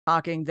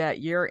talking that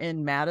you're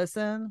in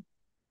Madison,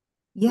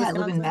 Yeah, I live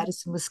in Wisconsin.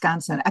 Madison,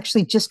 Wisconsin,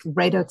 actually just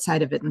right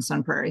outside of it in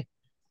Sun Prairie.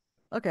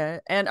 Okay.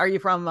 And are you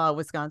from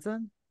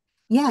Wisconsin?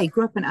 Yeah, I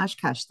grew up in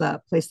Oshkosh,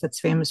 the place that's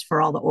famous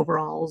for all the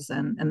overalls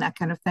and that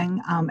kind of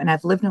thing. And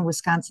I've lived in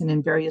Wisconsin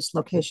in various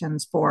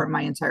locations for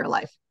my entire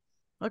life.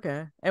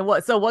 Okay. And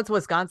what's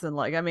Wisconsin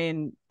like? I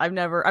mean, I've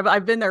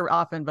been there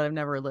often, but I've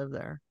never lived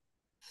there.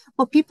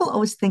 Well, people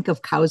always think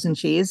of cows and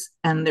cheese,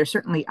 and there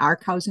certainly are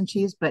cows and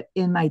cheese, but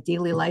in my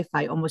daily life,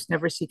 I almost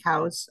never see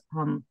cows,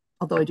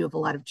 although I do have a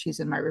lot of cheese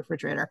in my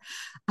refrigerator.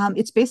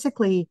 It's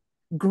basically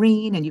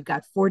green, and you've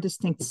got four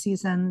distinct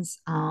seasons.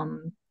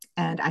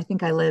 And I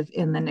think I live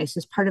in the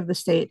nicest part of the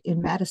state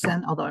in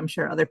Madison, although I'm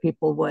sure other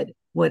people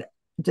would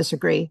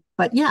disagree.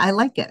 But yeah, I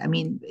like it. I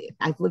mean,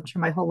 I've lived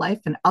here my whole life,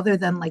 and other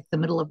than like the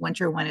middle of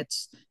winter when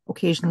it's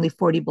occasionally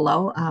 40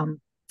 below,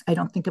 I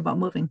don't think about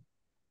moving.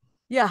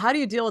 Yeah, how do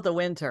you deal with the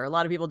winter? A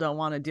lot of people don't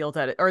want to deal with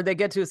that, or they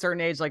get to a certain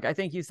age. Like I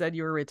think you said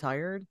you were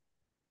retired.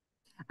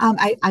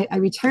 I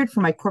retired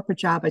from my corporate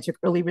job. I took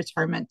early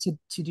retirement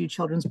to do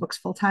children's books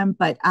full time,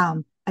 but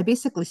I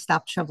basically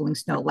stopped shoveling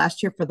snow.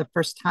 Last year, for the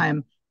first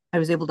time, I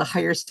was able to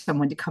hire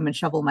someone to come and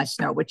shovel my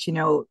snow, which,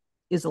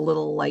 is a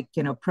little like,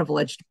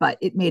 privileged, but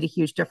it made a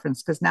huge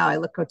difference because now I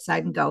look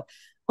outside and go,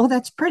 oh,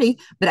 that's pretty,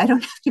 but I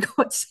don't have to go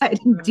outside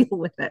and Right. deal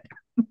with it.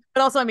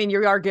 But also, I mean,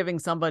 you are giving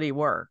somebody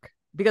work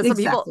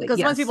Exactly. because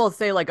some Yes. people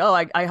say like, oh,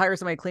 I hire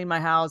somebody to clean my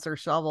house or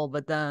shovel,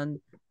 but then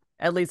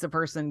at least a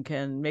person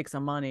can make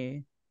some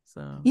money.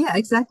 So, Yeah,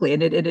 exactly.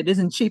 And it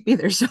isn't cheap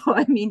either. So,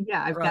 I mean,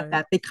 yeah, I've got right.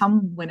 that. They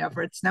come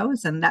whenever it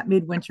snows, and that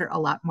made winter a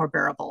lot more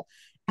bearable.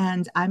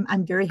 And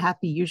I'm very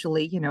happy,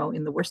 usually,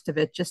 in the worst of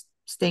it, just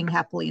staying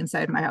happily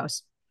inside my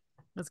house.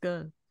 That's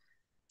good.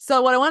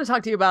 So what I want to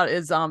talk to you about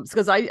is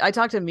because I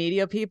talk to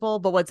media people,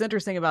 but what's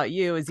interesting about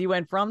you is you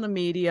went from the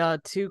media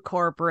to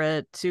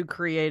corporate to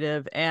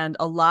creative, and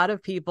a lot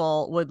of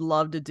people would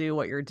love to do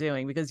what you're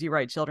doing because you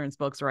write children's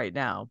books right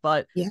now.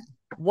 But Yeah.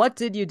 what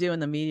did you do in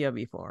the media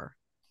before?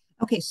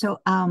 Okay. So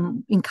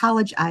in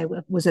college,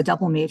 was a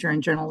double major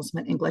in journalism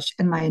and English.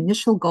 And my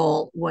initial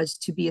goal was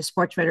to be a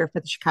sports writer for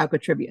the Chicago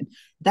Tribune.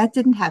 That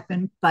didn't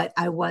happen, but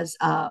I was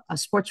a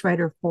sports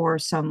writer for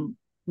some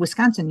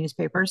Wisconsin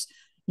newspapers,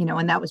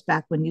 and that was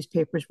back when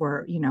newspapers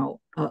were,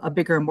 a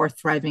bigger, more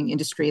thriving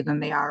industry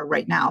than they are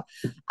right now.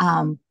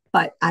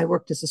 But I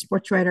worked as a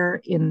sports writer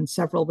in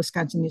several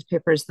Wisconsin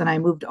newspapers. Then I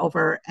moved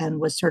over and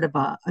was sort of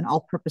an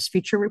all-purpose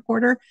feature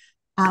reporter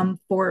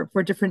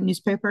for different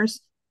newspapers,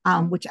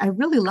 which I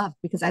really love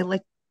because I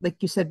like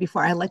you said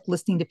before, I like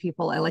listening to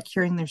people. I like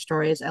hearing their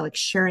stories. I like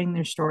sharing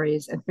their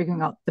stories and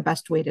figuring out the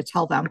best way to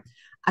tell them.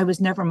 I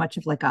was never much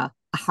of like a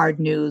hard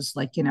news,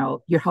 like,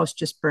 your house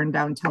just burned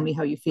down. Tell me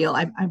how you feel.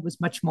 I was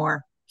much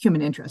more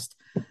human interest.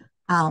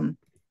 Um,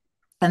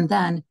 and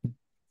then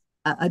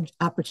an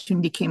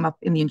opportunity came up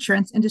in the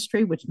insurance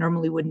industry, which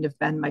normally wouldn't have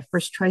been my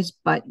first choice,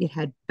 but it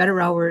had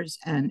better hours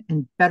and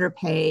better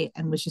pay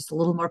and was just a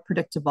little more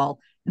predictable.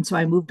 And so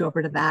I moved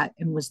over to that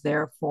and was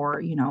there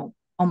for,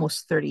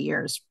 almost 30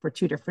 years for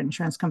two different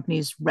insurance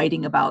companies,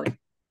 writing about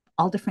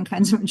all different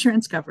kinds of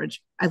insurance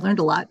coverage. I learned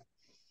a lot.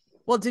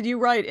 Well, did you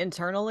write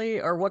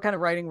internally or what kind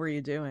of writing were you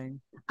doing?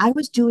 I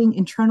was doing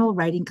internal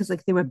writing because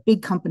like they were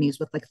big companies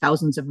with like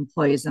thousands of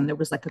employees, and there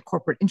was like a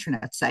corporate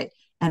intranet site,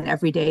 and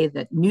every day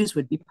that news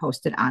would be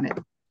posted on it.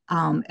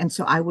 And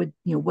so I would,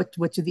 what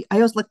do the I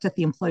always looked at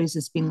the employees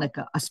as being like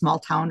a small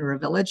town or a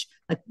village,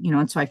 like,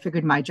 and so I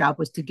figured my job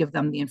was to give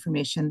them the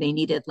information they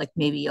needed, like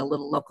maybe a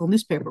little local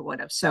newspaper would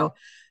have. So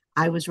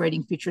I was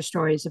writing feature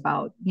stories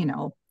about,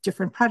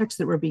 different products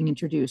that were being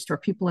introduced or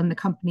people in the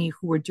company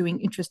who were doing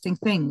interesting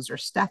things or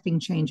staffing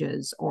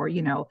changes or,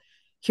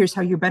 here's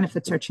how your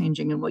benefits are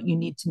changing and what you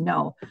need to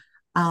know.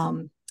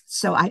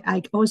 So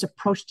I always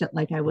approached it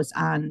like I was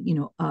on,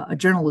 a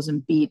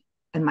journalism beat,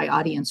 and my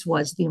audience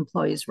was the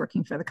employees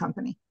working for the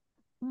company.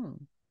 Hmm.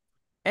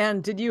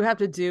 And did you have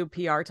to do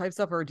PR type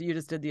stuff or do you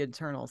just did the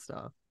internal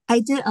stuff?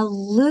 I did a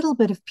little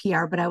bit of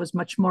PR, but I was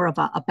much more of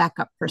a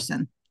backup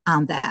person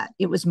on that.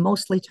 It was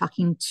mostly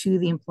talking to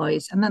the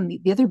employees. And then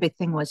the other big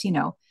thing was,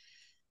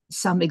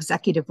 some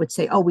executive would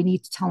say, "Oh, we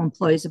need to tell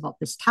employees about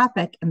this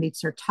topic," and they'd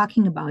start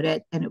talking about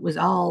it, and it was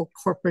all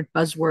corporate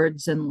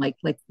buzzwords and like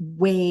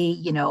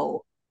way,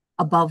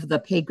 above the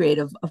pay grade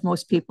of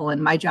most people.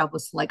 And my job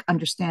was to like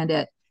understand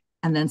it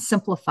and then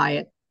simplify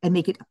it and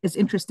make it as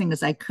interesting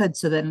as I could,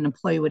 so that an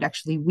employee would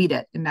actually read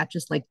it and not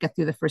just like get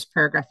through the first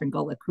paragraph and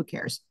go like, "Who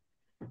cares?"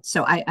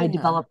 So I Yeah.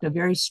 developed a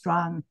very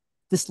strong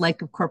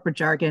dislike of corporate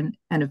jargon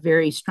and a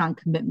very strong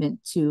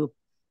commitment to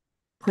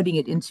putting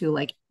it into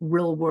like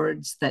real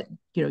words that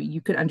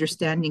you could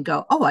understand and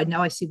go, oh, I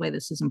now I see why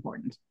this is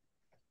important.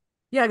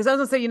 Yeah, because I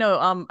was gonna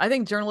say, I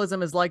think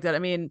journalism is like that. I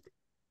mean,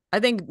 I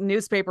think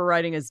newspaper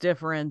writing is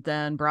different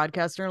than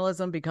broadcast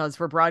journalism because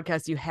for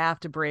broadcast you have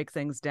to break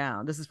things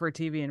down. This is for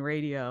TV and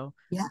radio.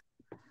 Yeah.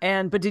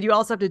 But did you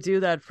also have to do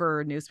that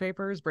for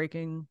newspapers,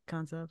 breaking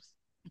concepts?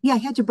 Yeah, I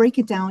had to break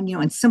it down,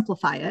 and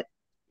simplify it.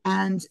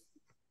 And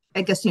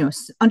I guess,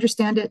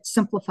 understand it,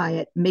 simplify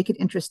it, make it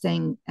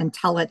interesting, and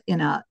tell it in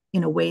a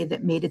way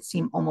that made it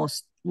seem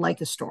almost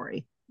like a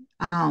story.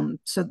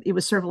 So it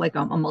was sort of like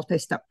a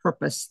multi-step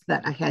purpose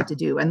that I had to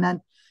do. And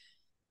then,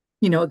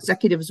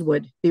 executives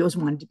they always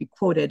wanted to be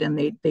quoted, and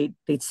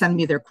they'd send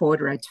me their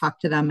quote, or I'd talk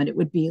to them, and it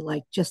would be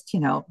like, just,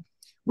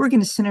 we're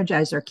going to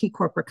synergize our key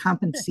corporate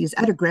competencies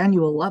at a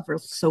granular level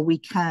so we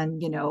can,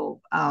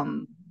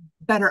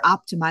 better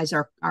optimize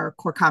our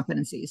core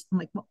competencies. I'm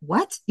like,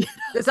 what?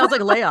 It sounds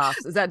like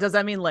layoffs. Does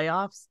that mean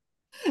layoffs?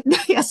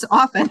 Yes,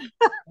 often.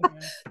 Okay.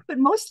 But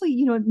mostly,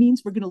 it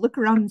means we're going to look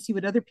around and see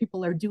what other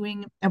people are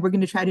doing, and we're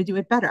going to try to do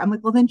it better. I'm like,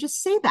 well, then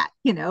just say that.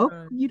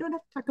 Right. You don't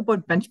have to talk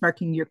about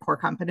benchmarking your core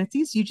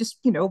competencies. You just,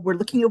 we're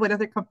looking at what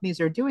other companies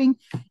are doing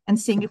and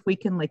seeing if we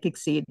can like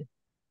exceed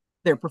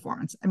their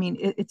performance. I mean,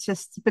 it's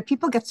just, but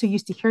people get so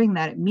used to hearing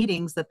that at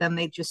meetings that then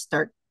they just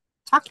start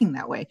talking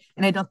that way.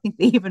 And I don't think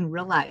they even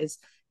realize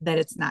that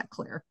it's not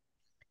clear.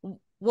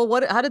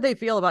 Well, how did they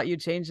feel about you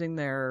changing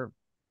their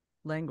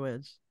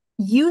language?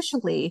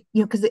 Usually,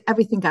 because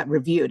everything got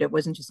reviewed, it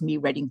wasn't just me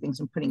writing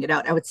things and putting it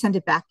out. I would send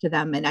it back to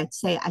them and I'd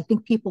say, I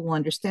think people will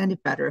understand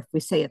it better if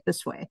we say it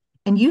this way.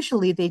 And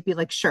usually they'd be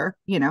like, sure.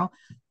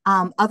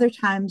 Other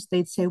times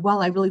they'd say,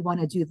 well, I really want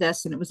to do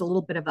this. And it was a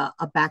little bit of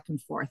a back and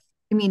forth.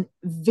 I mean,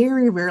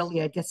 very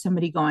rarely I'd get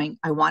somebody going,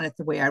 I want it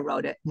the way I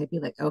wrote it. And I'd be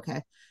like,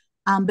 okay.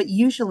 But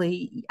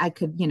usually I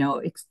could,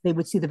 they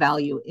would see the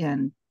value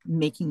in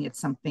making it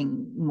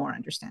something more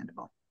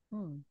understandable.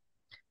 Hmm.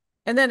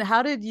 And then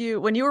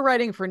when you were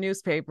writing for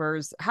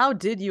newspapers, how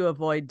did you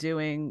avoid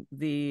doing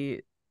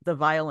the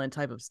violent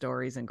type of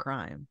stories and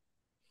crime?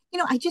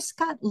 I just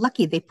got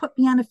lucky. They put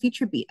me on a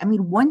feature beat. I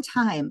mean, one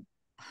time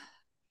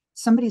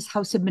somebody's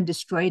house had been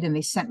destroyed and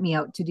they sent me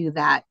out to do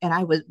that. And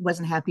I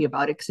wasn't happy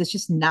about it because it's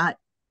just not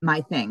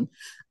my thing.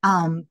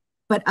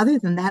 But other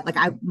than that, like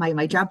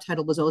my job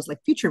title was always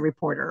like feature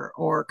reporter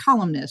or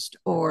columnist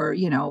or,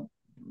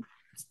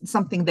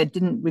 something that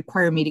didn't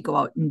require me to go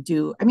out and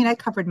do. I mean, I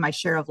covered my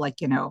share of like,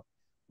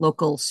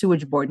 local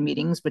sewage board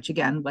meetings, which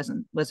again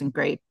wasn't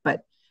great,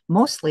 but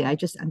mostly I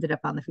just ended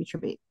up on the feature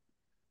beat.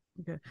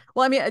 Okay.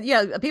 Well, I mean,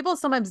 yeah, people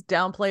sometimes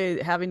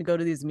downplay having to go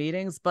to these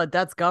meetings, but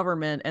that's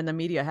government and the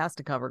media has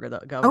to cover the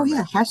Oh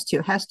yeah, government. has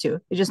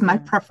to. It's just my Yeah.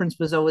 preference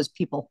was always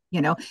people.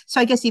 So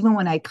I guess even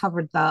when I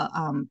covered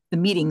the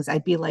meetings,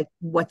 I'd be like,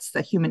 what's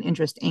the human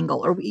interest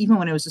angle? Or even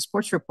when I was a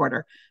sports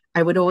reporter,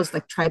 I would always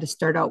like try to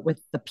start out with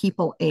the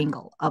people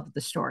angle of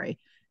the story,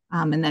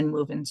 and then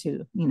move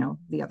into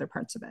the other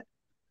parts of it.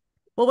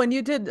 Well, when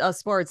you did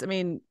sports, I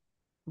mean,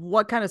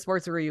 what kind of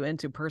sports were you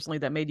into personally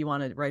that made you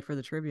want to write for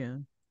the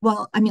Tribune?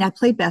 Well, I mean, I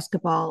played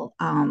basketball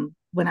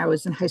when I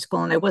was in high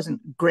school, and I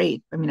wasn't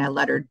great. I mean, I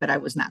lettered, but I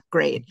was not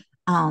great.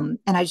 And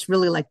I just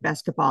really liked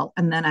basketball.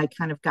 And then I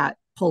kind of got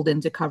pulled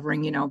into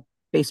covering,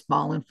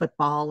 baseball and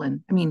football.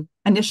 And I mean,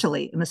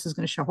 initially, and this is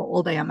going to show how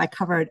old I am, I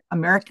covered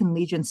American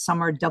Legion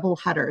summer double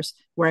headers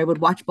where I would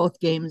watch both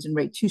games and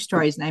write two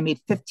stories. And I made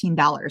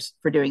 $15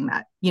 for doing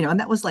that, and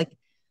that was like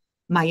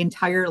my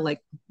entire, like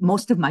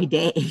most of my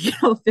day,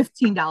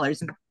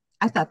 $15. And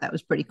I thought that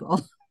was pretty cool.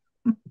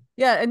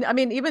 Yeah, and I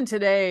mean, even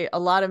today, a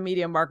lot of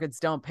media markets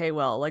don't pay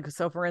well. Like,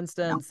 so for No.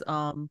 instance,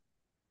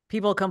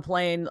 people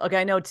complain. Okay,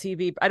 I know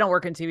TV. I don't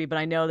work in TV, but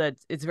I know that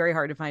it's very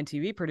hard to find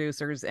TV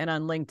producers. And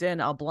on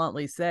LinkedIn, I'll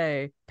bluntly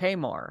say, pay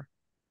more.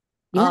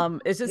 Yeah.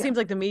 It just Yeah. seems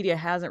like the media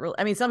hasn't really.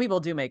 I mean, some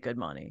people do make good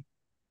money.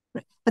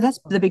 Right. But that's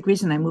the big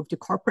reason I moved to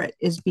corporate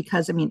is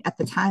because, I mean, at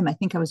the time, I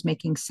think I was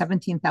making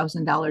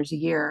 $17,000 a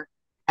year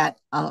at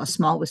a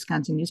small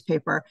Wisconsin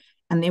newspaper,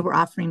 and they were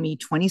offering me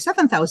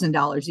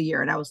 $27,000 a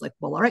year. And I was like,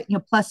 well, all right,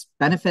 plus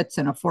benefits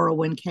and a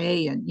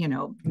 401k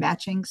and,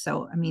 matching.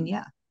 So, I mean,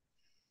 yeah.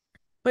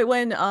 But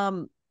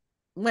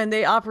when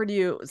they offered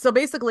you, so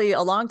basically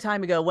a long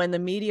time ago, when the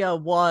media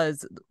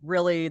was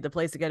really the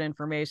place to get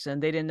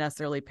information, they didn't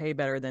necessarily pay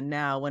better than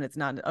now when it's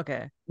not.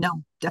 Okay.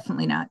 No,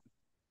 definitely not.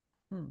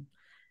 Hmm.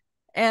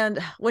 And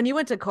when you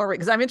went to corporate,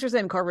 because I'm interested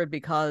in corporate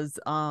because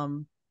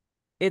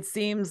it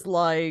seems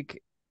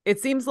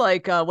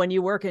like when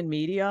you work in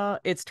media,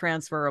 it's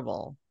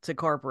transferable to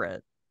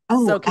corporate.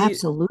 Oh, So can you,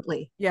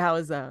 absolutely. yeah, how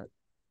is that?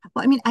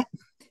 Well, I mean,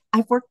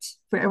 I worked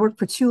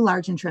for two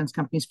large insurance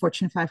companies,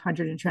 Fortune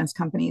 500 insurance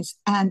companies,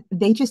 and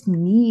they just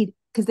need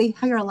because they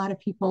hire a lot of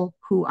people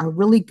who are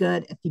really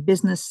good at the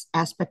business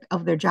aspect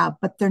of their job,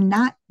 but they're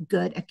not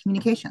good at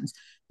communications.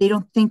 They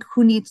don't think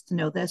who needs to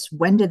know this,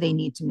 when do they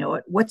need to know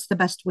it, what's the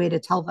best way to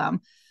tell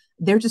them.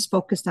 They're just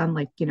focused on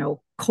like,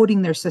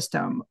 coding their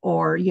system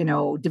or,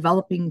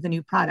 developing the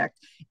new product.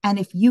 And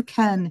if you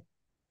can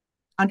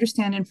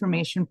understand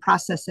information,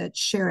 process it,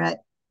 share it,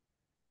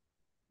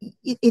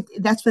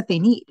 that's what they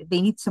need.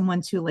 They need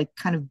someone to like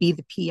kind of be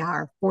the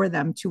PR for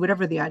them to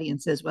whatever the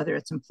audience is, whether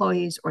it's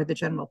employees or the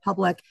general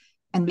public,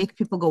 and make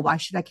people go, why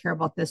should I care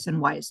about this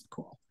and why is it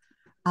cool?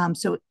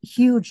 So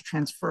huge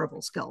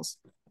transferable skills.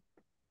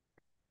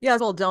 Yeah,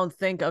 people don't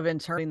think of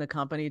interning the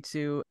company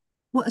to.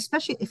 Well,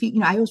 especially if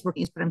I always work,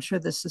 but I'm sure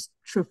this is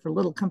true for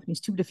little companies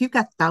too. But if you've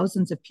got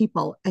thousands of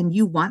people and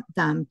you want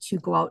them to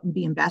go out and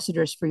be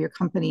ambassadors for your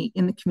company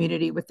in the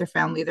community with their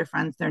family, their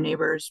friends, their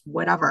neighbors,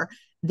 whatever,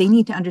 they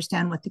need to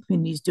understand what the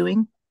community is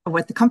doing of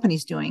what the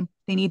company's doing.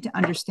 They need to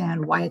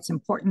understand why it's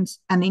important,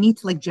 and they need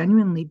to like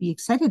genuinely be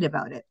excited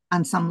about it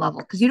on some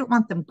level, because you don't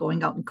want them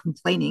going out and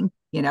complaining,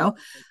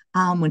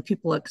 when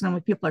people are, because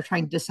when people are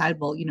trying to decide,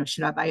 well,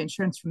 should I buy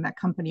insurance from that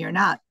company or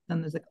not?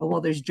 Then there's like, oh,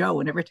 well, there's Joe.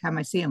 And every time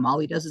I see him, all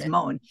he does is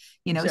moan,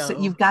 so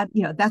Joe. you've got,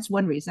 that's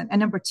one reason. And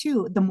number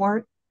two, the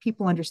more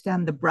people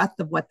understand the breadth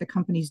of what the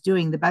company's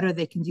doing, the better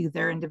they can do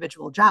their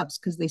individual jobs,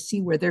 because they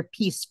see where their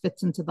piece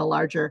fits into the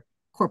larger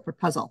corporate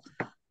puzzle.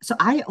 So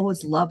I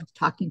always loved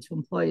talking to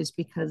employees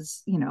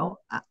because,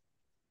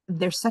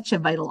 they're such a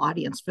vital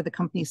audience for the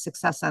company's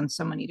success on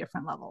so many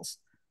different levels.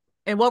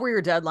 And what were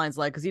your deadlines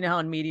like? Because you know how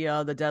in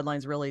media the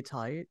deadline's really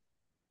tight.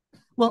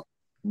 Well,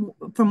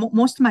 for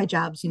most of my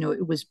jobs,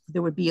 it was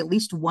there would be at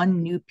least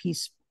one new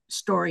piece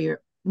story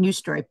or news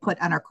story put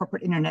on our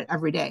corporate internet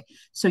every day.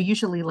 So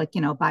usually, like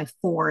by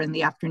 4 in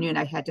the afternoon,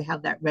 I had to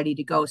have that ready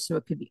to go so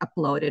it could be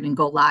uploaded and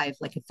go live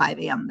like at 5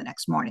 a.m. the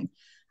next morning.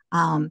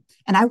 And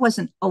I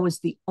wasn't always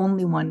the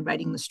only one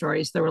writing the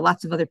stories. There were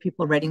lots of other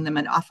people writing them,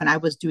 and often I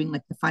was doing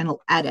like the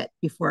final edit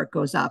before it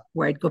goes up,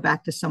 where I'd go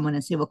back to someone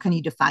and say, "Well, can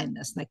you define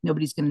this? Like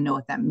nobody's going to know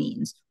what that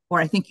means." Or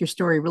I think your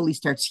story really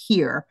starts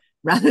here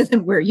rather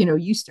than where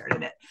you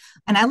started it.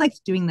 And I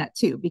liked doing that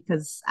too,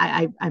 because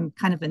I'm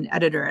kind of an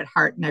editor at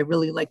heart, and I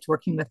really liked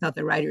working with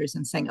other writers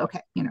and saying,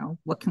 okay,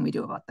 what can we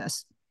do about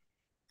this?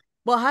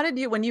 Well, how did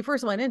you, when you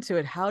first went into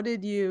it, how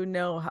did you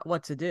know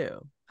what to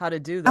do? How to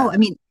do Oh, I that?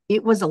 mean,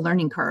 it was a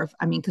learning curve.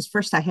 I mean, because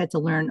first I had to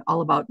learn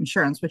all about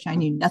insurance, which I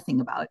knew nothing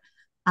about.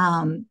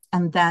 And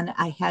then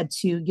I had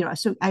to,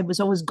 so I was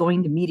always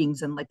going to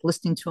meetings and like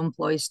listening to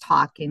employees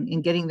talk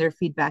and getting their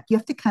feedback. You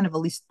have to kind of, at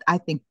least I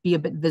think, be a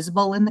bit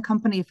visible in the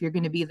company if you're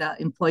going to be the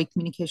employee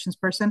communications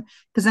person,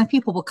 because then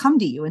people will come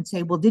to you and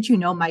say, well, did you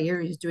know my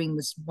area is doing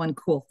this one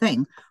cool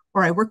thing?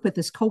 Or I work with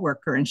this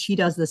coworker and she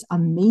does this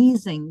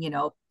amazing,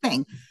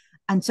 thing.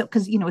 And so,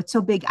 because, it's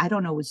so big, I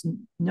don't always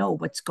know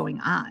what's going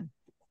on.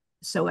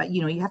 So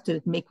you have to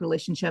make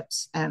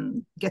relationships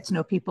and get to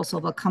know people so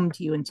they'll come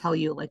to you and tell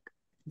you like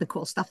the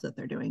cool stuff that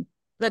they're doing.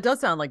 That does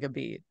sound like a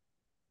beat.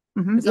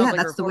 It sounds Yeah, like a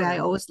that's the way I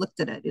reporter. always looked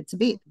at it. It's a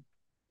beat.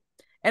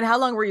 And how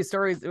long were you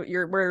stories?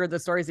 Were the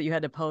stories that you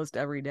had to post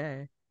every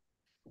day?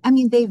 I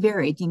mean, they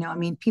varied. I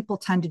mean, people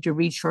tended to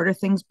read shorter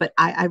things, but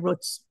I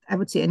wrote, I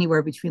would say,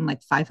 anywhere between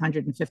like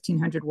 500 and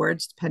 1,500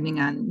 words, depending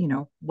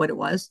on what it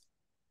was,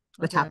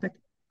 the Okay. topic.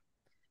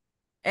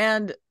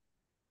 And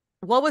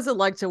what was it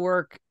like to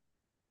work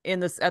in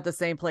this at the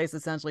same place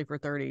essentially for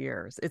 30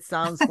 years? It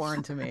sounds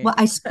foreign to me. Well,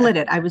 I split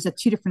it. I was at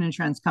two different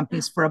insurance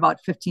companies for about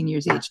 15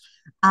 years each.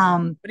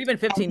 But even And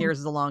 15 years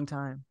is a long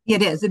time.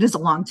 it is a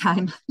long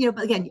time.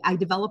 But again, I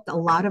developed a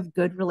lot of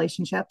good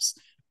relationships.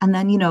 And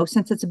then,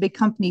 since it's a big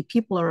company,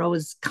 people are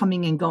always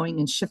coming and going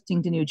and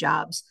shifting to new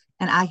jobs.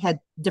 And I had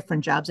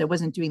different jobs. I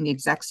wasn't doing the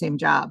exact same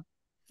job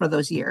for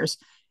those years.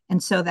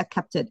 And so that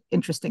kept it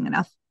interesting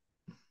enough.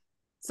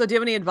 So do you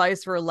have any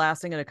advice for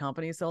lasting at a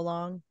company so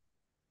long?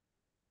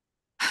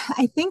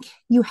 I think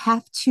you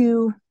have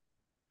to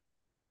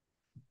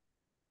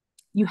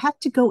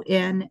go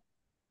in,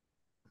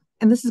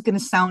 and this is going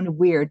to sound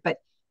weird, but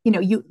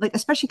you like,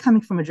 especially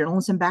coming from a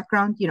journalism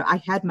background,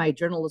 I had my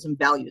journalism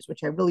values,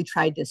 which I really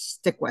tried to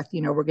stick with.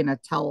 We're going to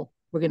tell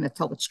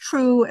what's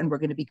true, and we're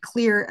going to be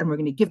clear, and we're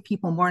going to give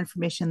people more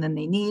information than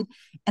they need.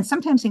 And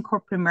sometimes in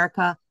corporate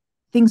America,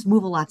 things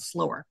move a lot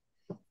slower.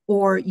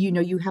 Or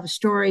you have a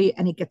story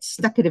and it gets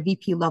stuck at a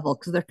VP level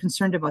because they're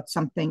concerned about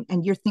something,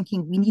 and you're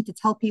thinking, we need to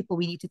tell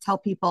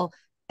people,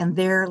 and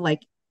they're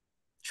like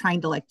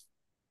trying to like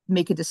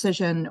make a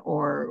decision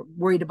or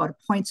worried about a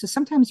point. So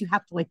sometimes you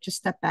have to like just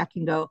step back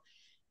and go,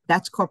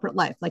 that's corporate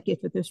life. Like if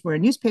this were a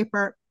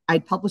newspaper,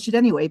 I'd publish it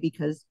anyway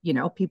because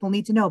people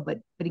need to know. But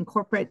in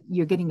corporate,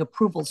 you're getting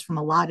approvals from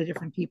a lot of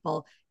different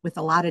people with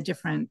a lot of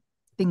different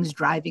things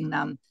driving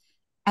them.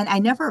 And I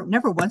never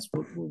once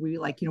were we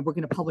like, we're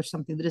going to publish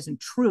something that isn't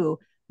true,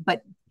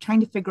 but trying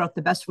to figure out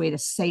the best way to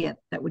say it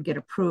that would get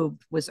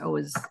approved was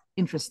always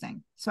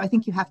interesting. So I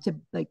think you have to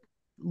like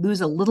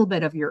lose a little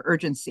bit of your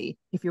urgency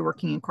if you're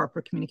working in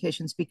corporate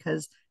communications,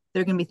 because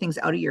there are going to be things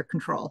out of your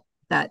control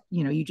that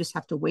you just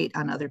have to wait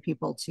on other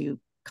people to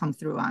come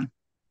through on.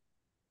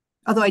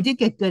 Although I did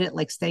get good at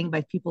like staying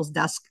by people's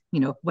desk,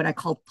 what I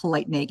call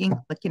polite nagging,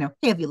 like,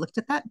 hey, have you looked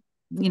at that?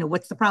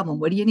 What's the problem?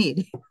 What do you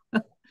need?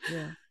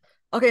 Yeah.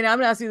 Okay, now I'm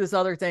gonna ask you this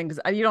other thing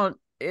because you don't.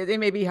 It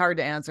may be hard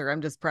to answer.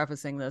 I'm just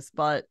prefacing this,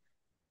 but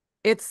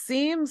it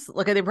seems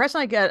like the impression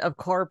I get of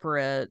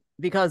corporate,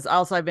 because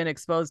also I've been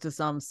exposed to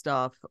some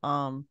stuff.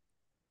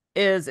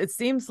 Is it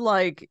seems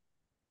like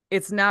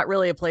it's not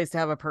really a place to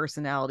have a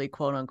personality,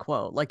 quote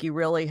unquote. Like you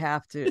really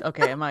have to.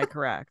 Okay, am I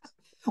correct?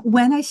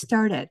 When I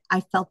started,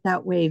 I felt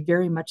that way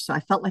very much so.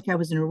 I felt like I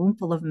was in a room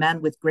full of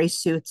men with gray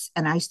suits,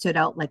 and I stood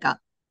out like a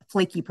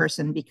flaky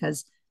person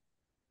because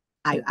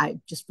I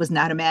just was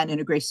not a man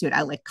in a gray suit.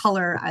 I like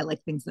color. I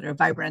like things that are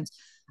vibrant.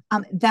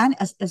 Then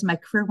as my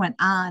career went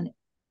on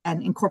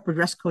and in corporate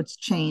dress codes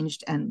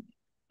changed and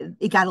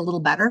it got a little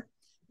better.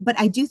 But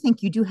I do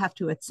think you do have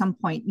to at some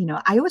point,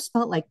 I always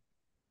felt like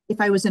if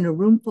I was in a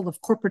room full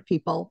of corporate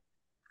people,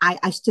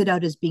 I stood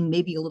out as being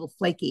maybe a little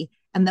flaky.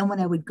 And then when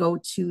I would go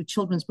to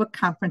children's book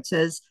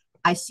conferences,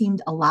 I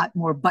seemed a lot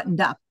more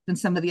buttoned up than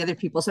some of the other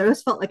people. So I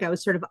always felt like I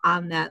was sort of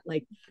on that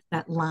like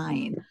that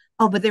line.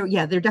 Oh, but there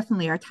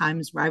definitely are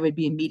times where I would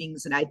be in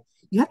meetings and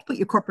you have to put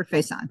your corporate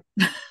face on.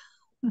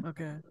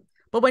 Okay.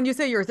 But when you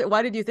say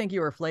why did you think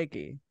you were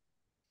flaky?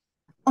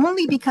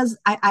 Only because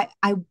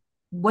I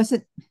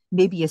wasn't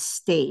maybe as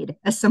staid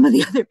as some of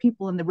the other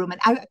people in the room, and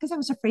I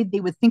was afraid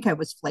they would think I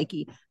was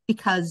flaky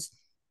because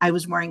I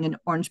was wearing an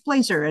orange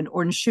blazer and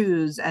orange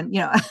shoes, and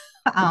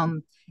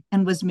um,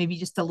 and was maybe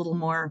just a little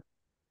more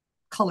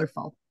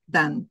colorful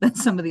than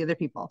some of the other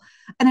people.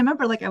 And I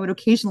remember like I would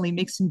occasionally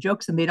make some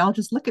jokes and they'd all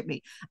just look at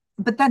me.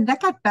 But then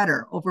that got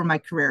better over my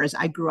career as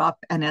I grew up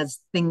and as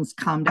things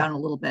calmed down a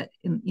little bit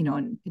and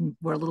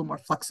were a little more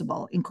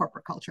flexible in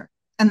corporate culture.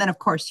 And then of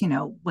course,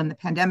 when the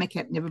pandemic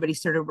hit and everybody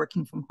started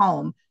working from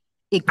home,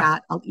 it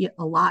got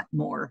a lot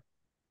more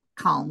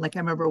calm. Like I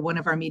remember one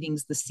of our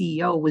meetings, the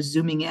CEO was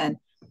zooming in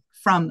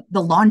from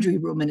the laundry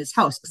room in his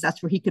house because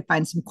that's where he could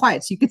find some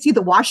quiet. So you could see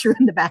the washer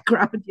in the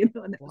background, and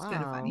that was kind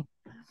of Wow. funny.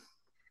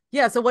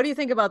 Yeah. So what do you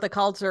think about the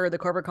culture, the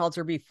corporate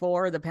culture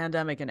before the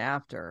pandemic and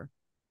after?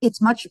 It's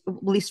much,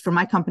 at least for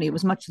my company, it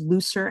was much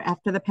looser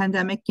after the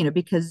pandemic,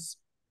 because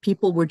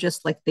people were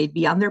just like they'd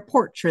be on their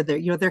porch or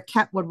their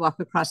cat would walk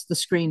across the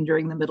screen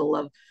during the middle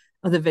of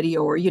the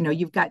video, or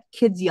you've got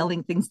kids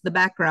yelling things in the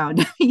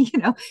background.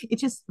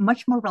 It's just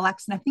much more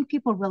relaxed. And I think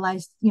people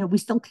realized, we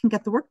still can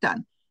get the work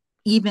done,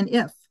 even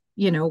if,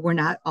 we're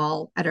not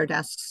all at our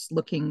desks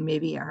looking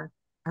maybe our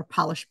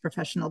polished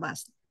professional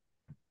best.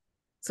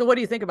 So what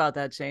do you think about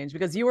that change?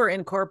 Because you were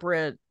in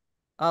corporate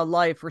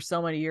life for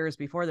so many years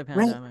before the Right.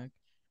 pandemic.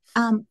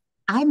 Um,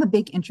 I'm a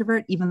big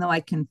introvert, even though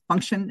I can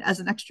function as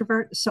an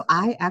extrovert. So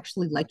I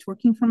actually liked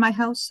working from my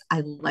house.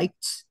 I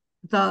liked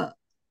the,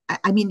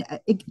 I mean,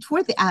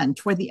 toward the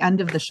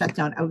end of the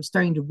shutdown, I was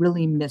starting to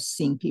really miss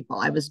seeing people.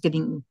 I was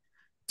getting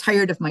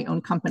tired of my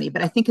own company,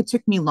 but I think it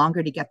took me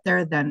longer to get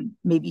there than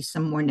maybe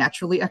some more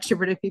naturally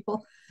extroverted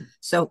people.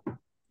 So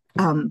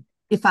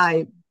if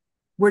I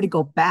were to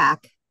go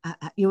back,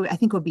 I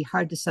think it would be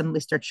hard to suddenly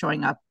start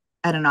showing up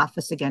at an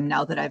office again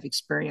now that I've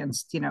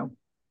experienced,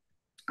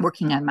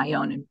 working on my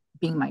own and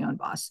being my own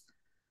boss.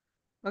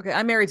 Okay,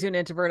 I'm married to an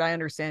introvert. I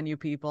understand you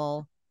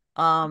people.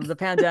 The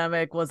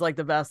pandemic was like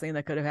the best thing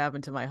that could have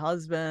happened to my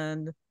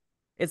husband.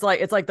 It's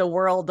like the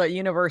world, the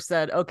universe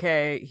said,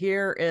 okay,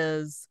 here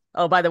is.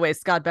 Oh, by the way,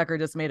 Scott Becker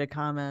just made a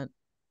comment.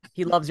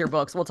 He loves your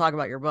books. We'll talk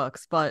about your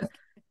books,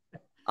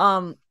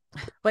 um,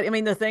 but I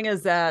mean, the thing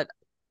is that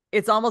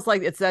it's almost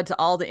like it said to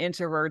all the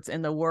introverts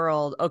in the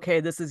world,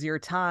 okay, this is your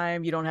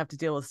time. You don't have to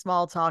deal with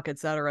small talk, et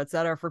cetera, et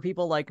cetera. For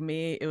people like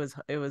me, it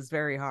was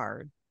very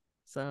hard.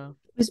 So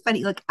It was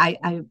funny. Like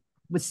I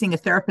was seeing a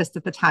therapist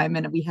at the time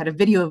and we had a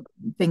video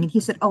thing and he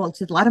said, oh,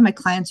 a lot of my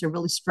clients are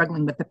really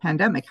struggling with the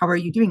pandemic. How are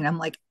you doing? And I'm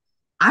like,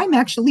 I'm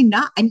actually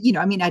not. And,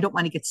 I mean, I don't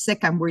want to get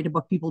sick. I'm worried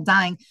about people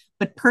dying.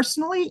 But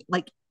personally,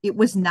 like it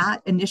was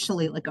not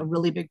initially like a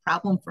really big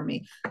problem for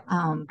me.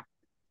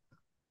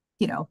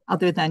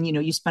 Other than,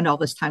 you spend all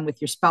this time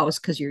with your spouse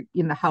because you're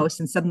in the house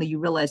and suddenly you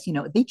realize,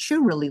 they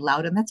chew really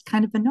loud and that's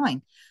kind of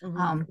annoying. mhm.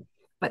 Um,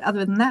 but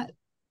other than that,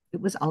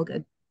 it was all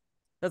good.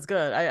 That's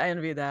good. I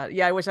envy that.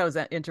 Yeah, I wish I was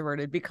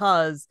introverted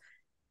because,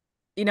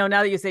 now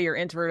that you say you're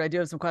introverted, I do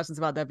have some questions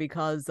about that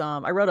because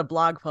I wrote a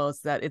blog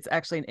post that it's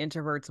actually an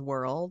introvert's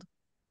world.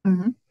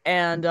 Mm-hmm.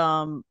 And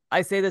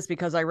I say this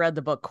because I read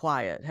the book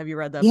Quiet. Have you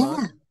read that book?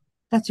 Yeah,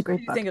 that's a What do great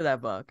you think book. of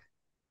that book?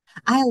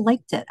 I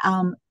liked it.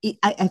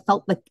 I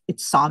felt like it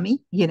saw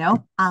me.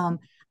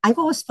 I've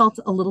always felt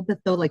a little bit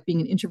though, like being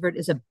an introvert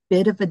is a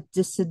bit of a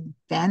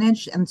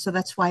disadvantage. And so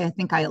that's why I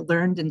think I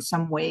learned in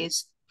some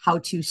ways how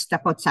to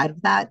step outside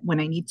of that when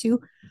I need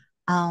to.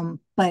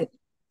 But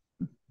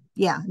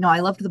yeah, no,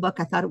 I loved the book.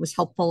 I thought it was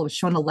helpful. It was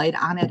showing a light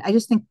on it. I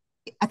just think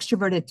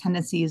extroverted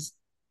tendencies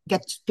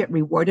get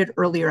rewarded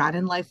earlier on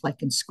in life,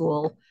 like in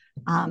school,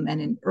 and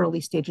in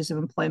early stages of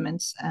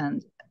employment.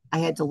 And I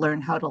had to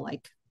learn how to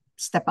like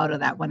step out of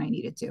that when I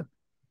needed to.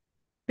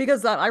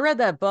 Because I read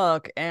that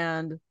book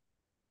and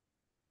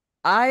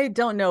I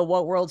don't know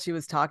what world she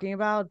was talking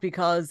about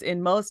because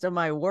in most of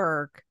my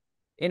work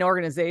in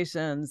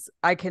organizations,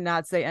 I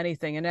cannot say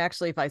anything. And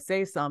actually, if I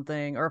say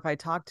something or if I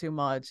talk too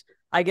much,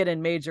 I get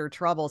in major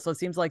trouble. So it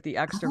seems like Oh,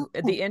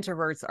 the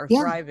introverts are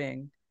yeah.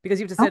 thriving because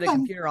you have to sit at a Okay.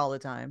 computer all the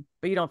time.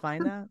 But you don't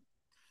find that?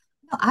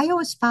 No, I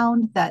always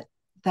found that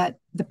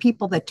the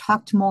people that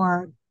talked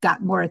more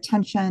got more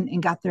attention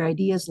and got their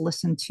ideas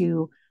listened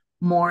to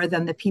more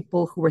than the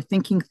people who were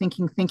thinking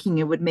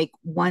and would make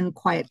one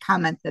quiet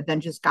comment that then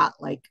just got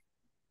like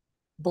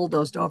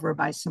bulldozed over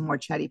by some more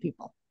chatty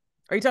people.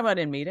 Are you talking about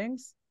in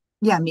meetings?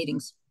 Yeah,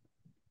 meetings.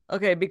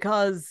 Okay,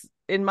 because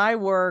in my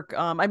work,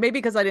 I maybe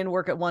because I didn't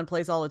work at one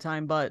place all the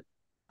time, but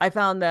I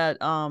found that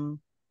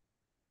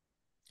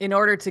in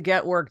order to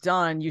get work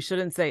done, you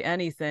shouldn't say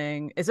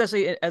anything,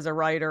 especially as a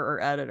writer or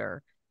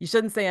editor. You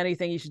shouldn't say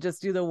anything. You should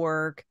just do the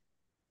work.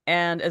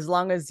 And as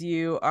long as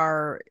you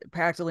are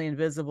practically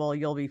invisible,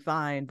 you'll be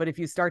fine. But if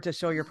you start to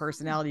show your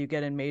personality, you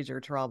get in major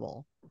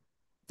trouble. So you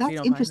That's don't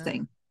find that?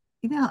 interesting.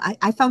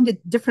 I found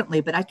it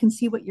differently, but I can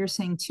see what you're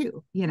saying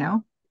too.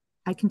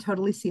 I can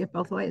totally see it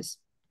both ways.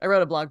 I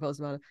wrote a blog post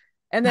about it.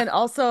 And then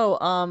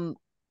also,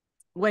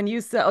 when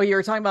you said, oh, you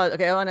were talking about,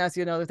 okay, I want to ask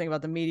you another thing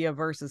about the media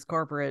versus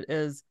corporate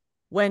is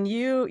when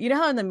you know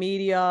how in the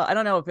media, I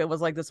don't know if it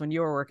was like this when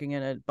you were working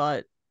in it,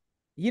 but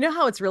you know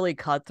how it's really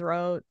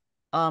cutthroat,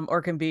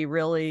 or can be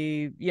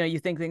really, you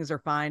think things are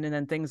fine and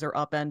then things are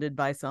upended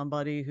by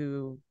somebody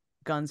who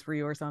guns for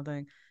you or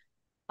something.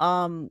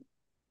 Um,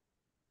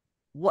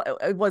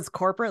 what was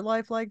corporate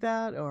life like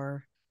that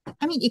or?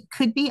 I mean, it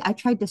could be. I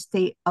tried to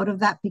stay out of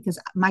that because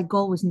my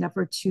goal was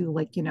never to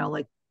like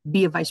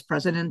be a vice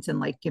president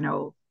and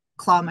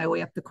claw my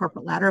way up the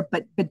corporate ladder.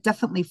 But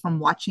definitely from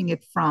watching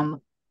it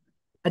from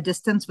a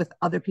distance with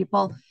other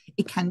people,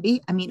 it can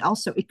be. I mean,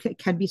 also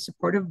can be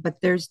supportive,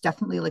 but there's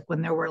definitely like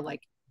when there were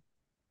like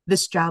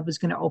this job was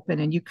going to open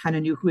and you kind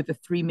of knew who the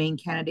three main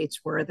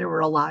candidates were, there were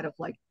a lot of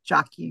like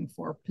jockeying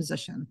for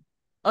position,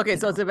 Okay, you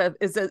so know.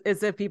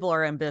 it's if people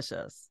are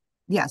ambitious.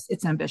 Yes,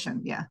 it's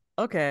ambition. Yeah.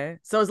 Okay.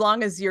 So as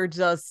long as you're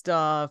just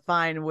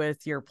fine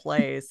with your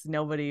place,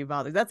 nobody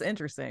bothers. That's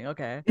interesting.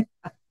 Okay.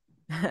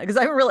 Because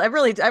I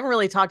haven't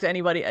really talked to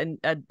anybody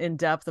in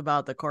depth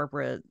about the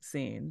corporate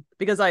scene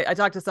because I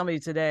talked to somebody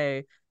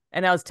today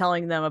and I was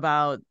telling them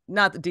about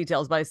not the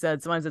details, but I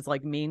said sometimes it's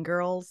like Mean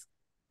Girls.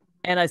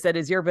 And I said,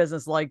 "Is your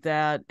business like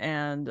that?"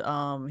 And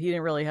he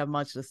didn't really have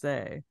much to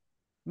say.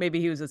 Maybe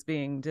he was just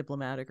being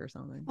diplomatic or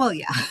something. Well,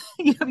 yeah,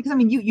 because I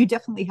mean, you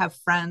definitely have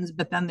friends,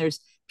 but then there's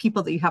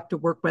people that you have to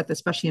work with,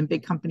 especially in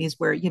big companies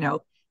where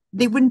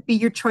they wouldn't be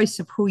your choice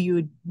of who you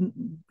would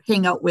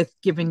hang out with,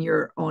 given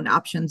your own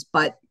options.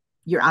 But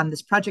you're on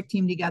this project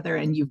team together,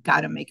 and you've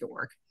got to make it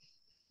work.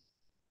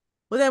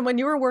 Well, then when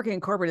you were working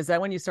in corporate, is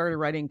that when you started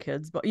writing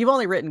kids books? You've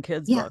only written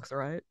kids Yeah, books,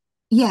 right?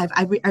 yeah.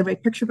 I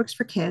write picture books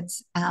for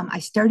kids. I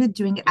started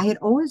doing it. I had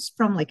always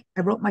from like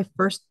I wrote my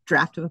first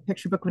draft of a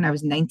picture book when I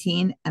was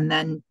 19, and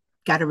then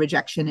got a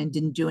rejection and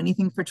didn't do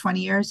anything for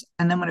 20 years.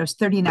 And then when I was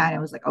 39, I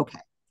was like, okay,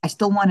 I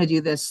still want to do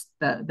this.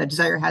 The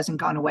desire hasn't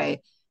gone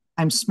away.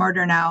 I'm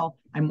smarter now.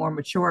 I'm more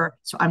mature.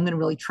 So I'm going to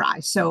really try.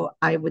 So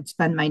I would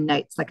spend my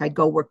nights, like I'd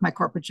go work my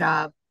corporate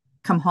job,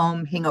 come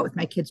home, hang out with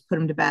my kids, put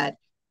them to bed.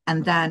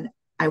 And then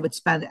I would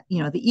spend,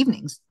 the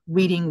evenings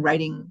reading,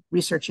 writing,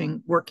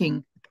 researching,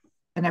 working.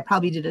 And I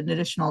probably did an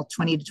additional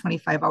 20 to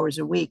 25 hours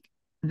a week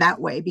that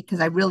way because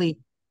I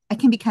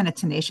can be kind of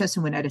tenacious.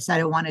 And when I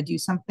decide I want to do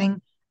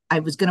something, I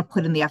was going to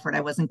put in the effort.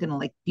 I wasn't going to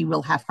like be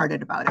real half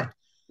hearted about it.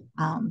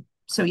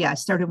 So yeah, I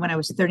started when I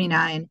was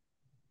 39.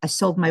 I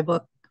sold my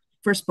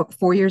first book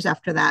 4 years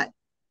after that.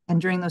 And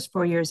during those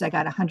 4 years, I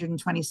got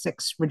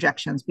 126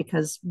 rejections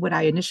because what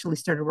I initially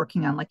started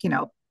working on,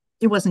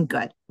 it wasn't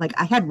good. Like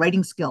I had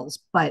writing skills,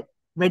 but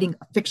writing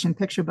a fiction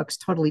picture book is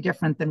totally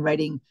different than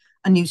writing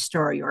a news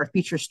story or a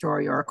feature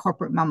story or a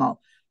corporate memo.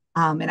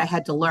 And I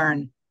had to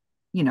learn,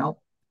 you know,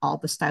 all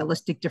the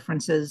stylistic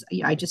differences.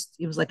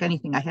 It was like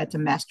anything, I had to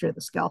master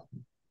the skill.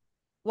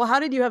 Well, how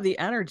did you have the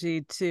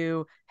energy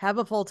to have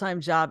a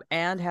full-time job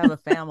and have a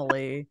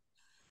family?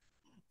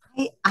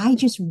 I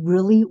just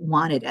really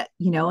wanted it,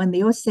 and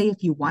they always say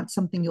if you want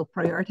something, you'll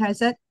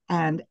prioritize it.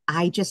 And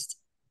I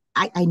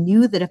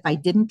knew that if I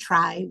didn't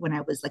try when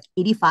I was like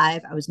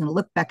 85, I was going to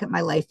look back at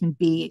my life and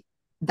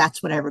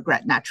that's what I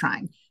regret not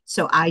trying.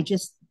 So I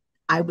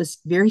was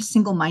very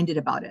single minded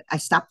about it. I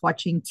stopped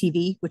watching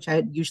TV, which I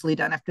had usually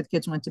done after the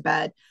kids went to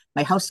bed.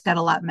 My house got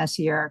a lot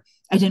messier.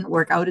 I didn't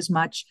work out as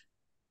much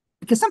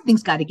because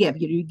something's got to give.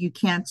 You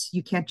can't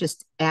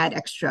just add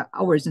extra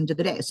hours into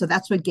the day. So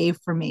that's what gave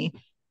for me.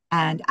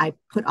 And I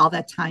put all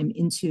that time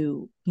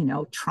into,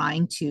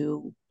 trying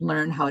to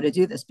learn how to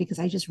do this because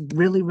I just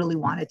really, really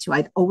wanted to.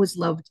 I'd always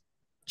loved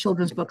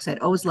children's books. I'd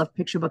always loved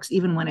picture books,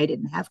 even when I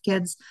didn't have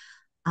kids.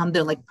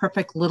 They're like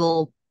perfect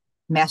little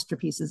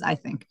masterpieces, I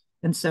think.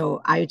 And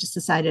so I just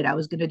decided I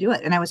was going to do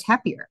it. And I was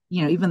happier,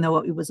 even though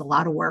it was a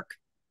lot of work,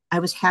 I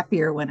was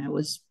happier when I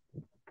was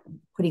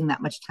putting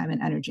that much time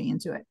and energy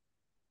into it.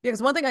 Yeah,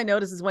 because one thing I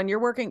notice is when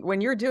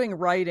you're doing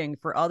writing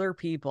for other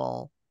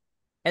people,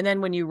 and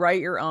then when you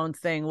write your own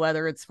thing,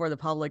 whether it's for the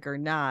public or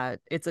not,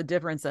 it's a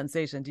different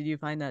sensation. Did you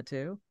find that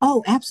too?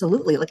 Oh,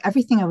 absolutely. Like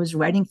everything I was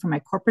writing for my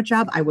corporate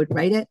job, I would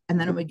write it and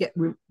then it would get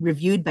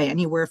reviewed by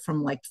anywhere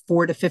from like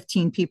 4 to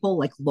 15 people,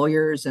 like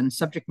lawyers and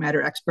subject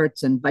matter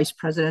experts and vice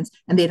presidents.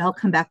 And they'd all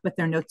come back with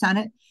their notes on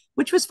it,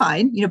 which was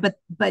fine,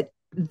 but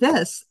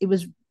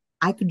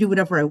I could do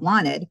whatever I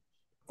wanted.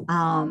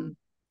 Um,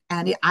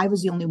 I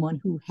was the only one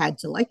who had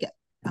to like it.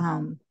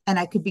 And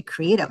I could be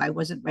creative. I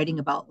wasn't writing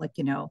about like,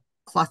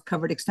 cloth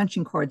covered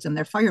extension cords and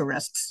their fire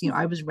risks.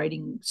 I was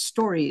writing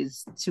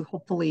stories to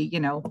hopefully,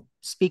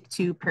 speak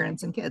to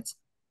parents and kids.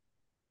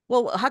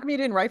 Well, how come you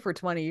didn't write for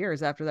 20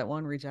 years after that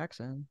one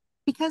rejection?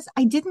 Because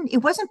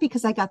it wasn't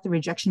because I got the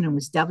rejection and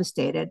was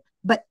devastated,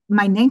 but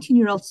my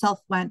 19-year-old self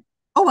went,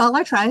 oh, well,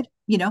 I tried,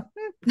 and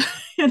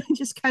I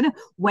just kind of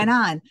went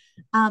on.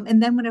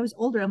 And then when I was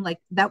older, I'm like,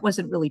 that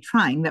wasn't really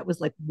trying. That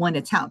was like one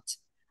attempt.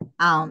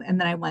 And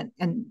then I went,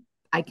 and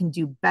I can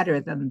do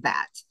better than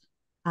that.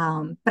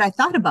 But I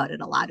thought about it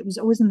a lot. It was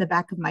always in the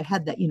back of my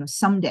head that,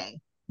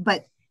 someday,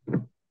 but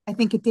I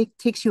think it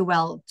takes you a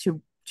while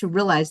to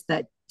realize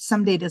that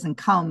someday doesn't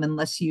come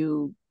unless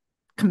you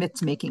commit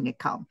to making it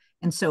come.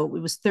 And so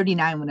it was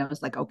 39 when I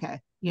was like, okay,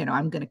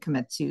 I'm going to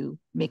commit to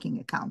making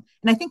it come.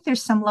 And I think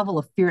there's some level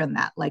of fear in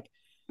that. Like,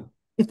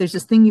 if there's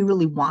this thing you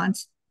really want,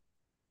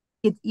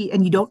 and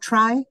you don't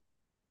try,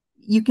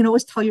 you can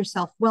always tell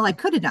yourself, well, I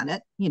could have done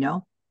it.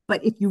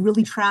 But if you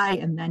really try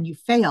and then you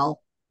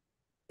fail,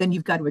 then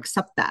you've got to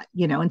accept that.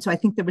 And so I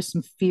think there was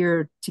some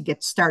fear to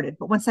get started.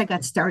 But once I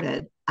got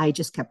started, I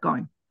just kept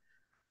going.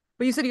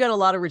 But you said you got a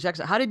lot of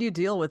rejection. How did you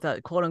deal with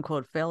that quote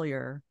unquote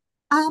failure?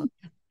 Um,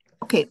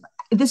 okay,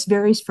 this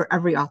varies for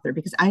every author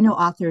because I know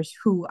authors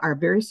who are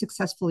very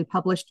successfully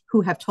published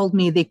who have told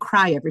me they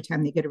cry every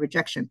time they get a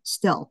rejection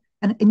still.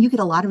 And you get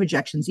a lot of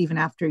rejections even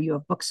after you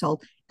have books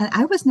sold. And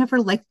I was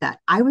never like that.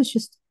 I was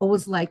just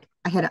always like,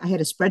 I had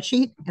a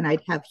spreadsheet and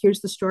I'd have,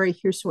 here's the story,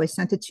 here's who I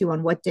sent it to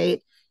on what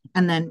date.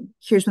 And then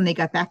here's when they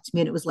got back to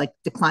me. And it was like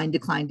decline,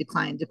 decline,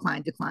 decline,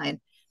 decline, decline.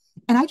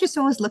 And I just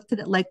always looked at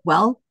it like,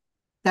 well,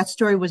 that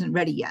story wasn't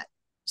ready yet.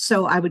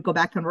 So I would go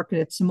back and work at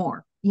it some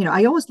more.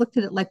 I always looked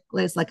at it like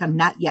as like a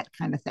not yet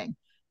kind of thing.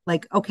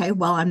 Like, okay,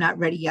 well, I'm not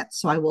ready yet.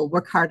 So I will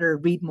work harder,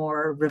 read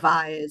more,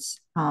 revise.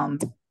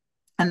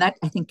 And that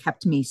I think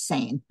kept me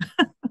sane.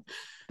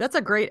 That's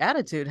a great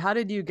attitude. How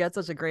did you get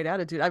such a great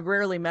attitude? I've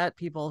rarely met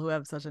people who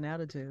have such an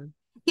attitude.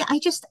 Yeah,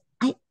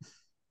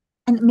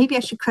 and maybe I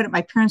should credit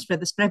my parents for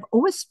this, but I've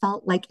always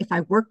felt like if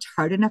I worked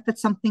hard enough at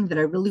something that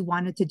I really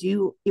wanted to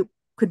do, it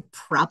could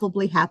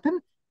probably happen.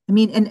 I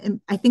mean,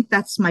 and I think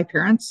that's my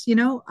parents.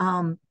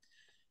 And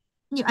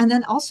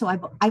then also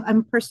I'm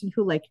a person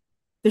who like,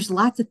 there's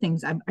lots of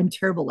things I'm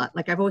terrible at.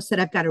 Like I've always said,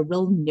 I've got a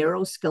real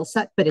narrow skill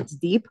set, but it's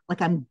deep.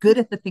 Like I'm good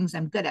at the things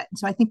I'm good at. And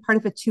so I think part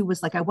of it too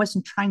was like, I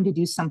wasn't trying to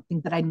do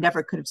something that I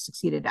never could have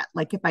succeeded at.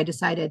 Like if I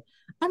decided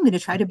I'm going to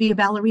try to be a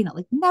ballerina,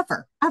 like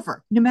never,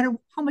 ever, no matter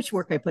how much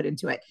work I put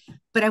into it.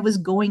 But I was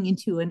going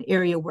into an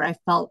area where I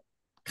felt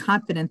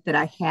confident that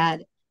I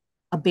had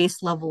a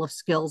base level of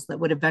skills that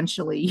would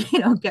eventually,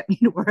 get me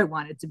to where I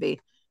wanted to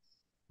be.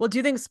 Well, do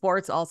you think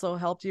sports also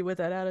helped you with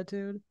that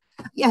attitude?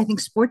 Yeah, I think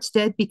sports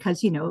did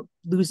because,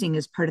 losing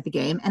is part of the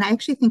game. And I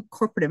actually think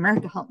corporate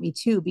America helped me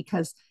too,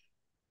 because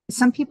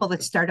some people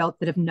that start out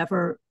that have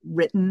never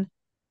written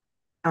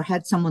or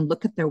had someone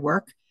look at their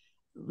work,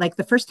 like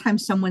the first time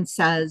someone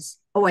says,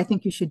 oh, I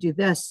think you should do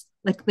this,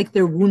 like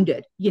they're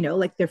wounded,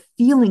 like their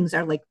feelings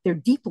are like they're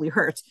deeply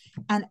hurt.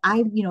 And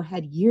I,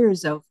 had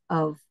years of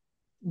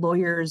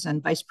lawyers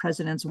and vice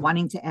presidents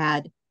wanting to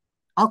add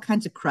all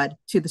kinds of crud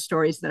to the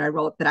stories that I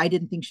wrote that I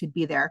didn't think should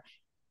be there.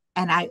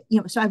 And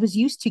so I was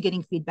used to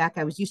getting feedback.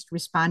 I was used to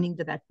responding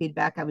to that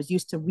feedback. I was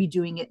used to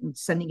redoing it and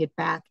sending it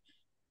back.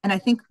 And I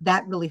think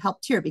that really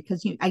helped here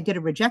because I get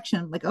a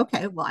rejection. Like,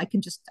 okay, well, I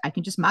can just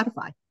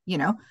modify.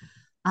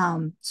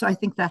 So I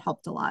think that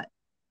helped a lot.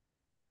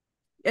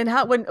 And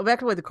how, when back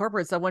to with the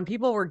corporate stuff, when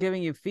people were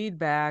giving you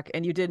feedback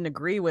and you didn't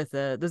agree with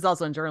it, this is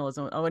also in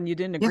journalism. Oh, when you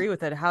didn't Yeah. agree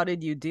with it, how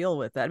did you deal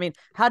with that? I mean,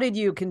 how did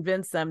you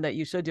convince them that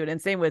you should do it? And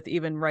same with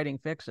even writing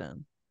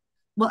fiction.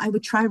 Well, I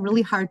would try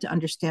really hard to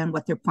understand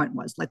what their point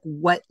was, like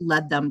what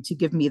led them to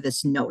give me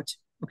this note.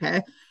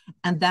 Okay.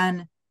 And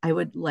then I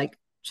would like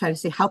try to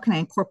say, how can I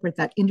incorporate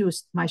that into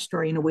my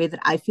story in a way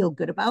that I feel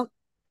good about,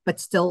 but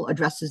still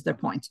addresses their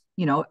point?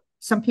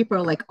 Some people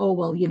are like, oh,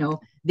 well,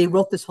 they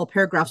wrote this whole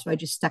paragraph, so I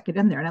just stuck it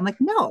in there. And I'm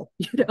like, no,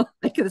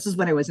 like this is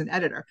when I was an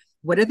editor.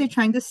 What are they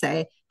trying to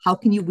say? How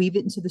can you weave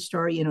it into the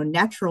story in a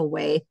natural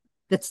way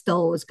that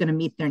still is going to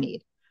meet their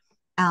need?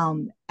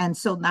 And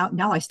so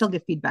now I still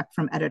get feedback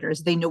from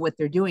editors. They know what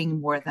they're doing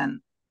more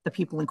than the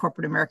people in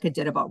corporate America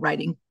did about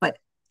writing, but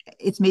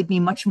it's made me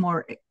much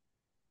more,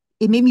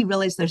 it made me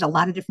realize there's a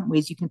lot of different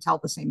ways you can tell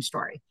the same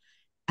story.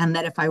 And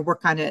that if I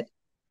work on it,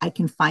 I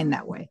can find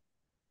that way.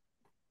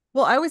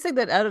 Well, I always think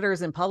that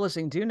editors in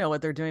publishing do know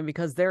what they're doing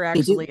because they're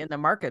They do. actually in the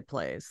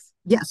marketplace.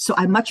 Yes. So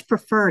I much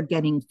prefer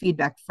getting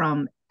feedback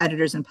from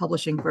editors in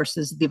publishing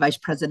versus the vice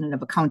president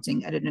of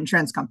accounting at an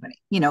insurance company,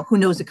 who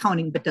knows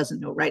accounting but doesn't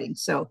know writing.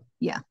 So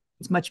yeah,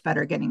 it's much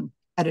better getting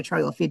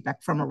editorial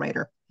feedback from a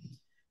writer.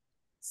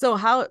 So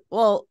how,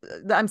 well,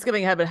 I'm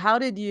skipping ahead, but how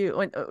did you,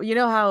 when,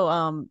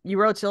 how you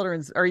wrote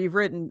children's or you've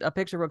written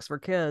picture books for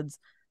kids,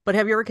 but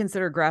have you ever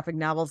considered graphic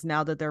novels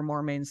now that they're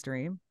more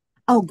mainstream?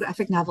 Oh,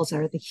 graphic novels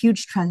are the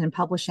huge trend in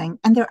publishing.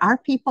 And there are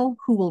people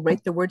who will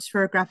write the words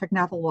for a graphic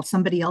novel while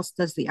somebody else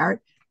does the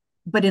art.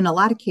 But in a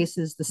lot of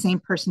cases, the same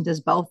person does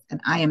both.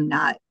 And I am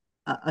not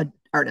an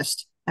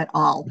artist at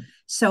all.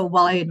 So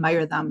while I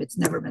admire them, it's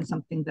never been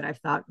something that I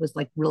thought was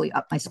like really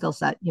up my skill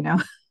set.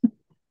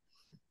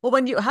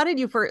 Well, how did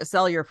you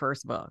sell your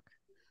first book?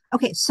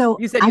 Okay. So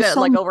You said I you had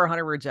like sold, over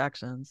 100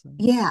 rejections.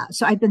 yeah.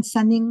 So I've been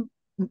sending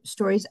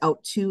stories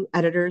out to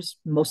editors,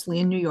 mostly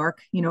in New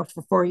York,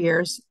 for 4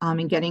 years,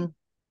 and getting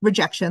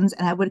rejections.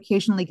 And I would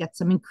occasionally get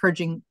some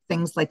encouraging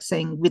things like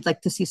saying, we'd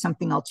like to see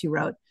something else you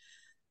wrote.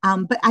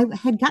 But I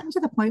had gotten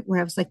to the point where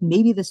I was like,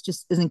 maybe this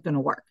just isn't going to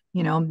work.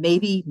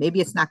 Maybe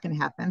it's not going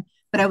to happen.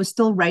 But I was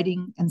still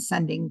writing and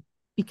sending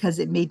because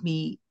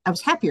I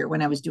was happier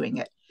when I was doing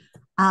it.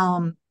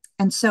 Um,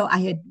 And so I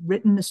had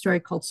written a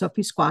story called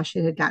Sophie Squash.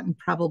 It had gotten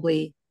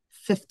probably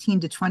 15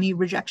 to 20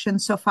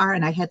 rejections so far.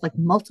 And I had like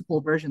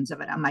multiple versions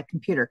of it on my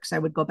computer because I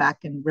would go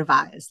back and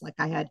revise. Like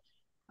I had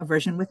a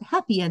version with a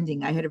happy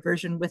ending, I had a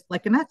version with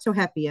like a not so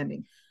happy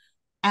ending.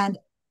 And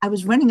I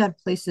was running out of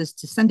places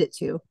to send it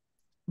to,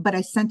 but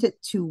I sent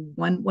it to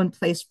one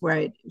place where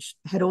I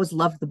had always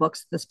loved the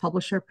books this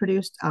publisher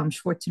produced,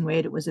 Schwartz and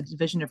Wade. It was a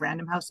division of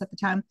Random House at the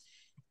time,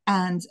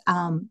 and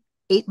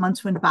 8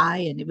 months went by,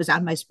 and it was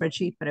on my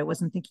spreadsheet, but I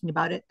wasn't thinking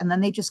about it. And then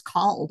they just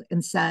called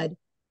and said,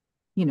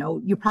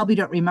 you probably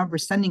don't remember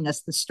sending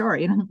us the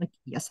story. And I'm like,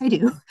 yes, I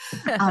do.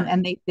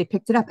 And they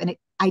picked it up, and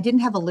I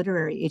didn't have a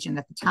literary agent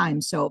at the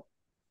time, so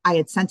I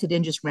had sent it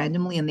in just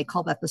randomly, and they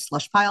call that the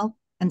slush pile.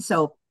 And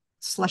so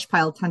slush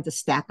pile tend to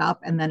stack up,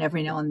 and then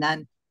every now and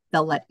then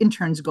they'll let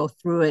interns go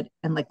through it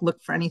and like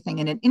look for anything.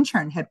 And an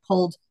intern had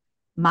pulled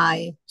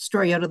my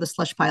story out of the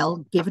slush pile,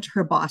 gave it to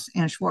her boss,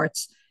 Ann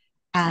Schwartz,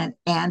 and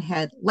Anne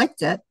had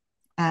liked it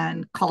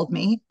and called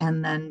me.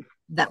 And then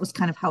that was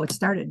kind of how it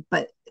started.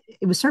 But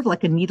it was sort of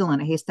like a needle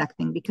in a haystack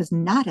thing because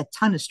not a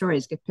ton of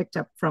stories get picked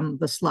up from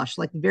the slush,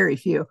 like very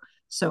few.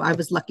 So I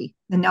was lucky.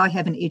 And now I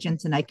have an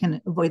agent and I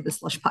can avoid the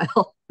slush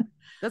pile.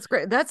 That's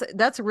great.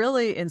 That's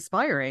really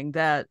inspiring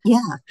that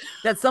Yeah.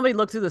 somebody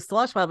looked through the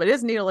slush pile, but it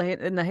is needle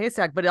in the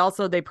haystack. But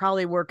also, they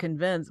probably were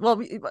convinced. Well,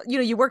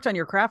 you worked on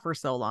your craft for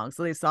so long,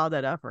 so they saw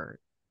that effort.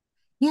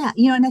 Yeah.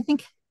 And I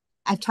think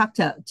I've talked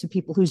to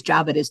people whose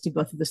job it is to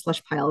go through the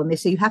slush pile, and they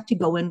say you have to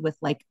go in with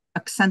like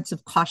a sense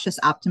of cautious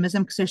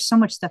optimism because there's so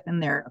much stuff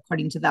in there,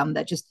 according to them,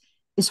 that just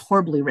is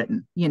horribly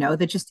written,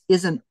 that just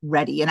isn't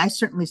ready. And I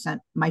certainly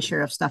sent my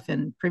share of stuff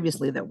in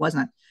previously that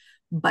wasn't.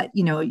 But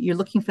you're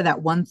looking for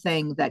that one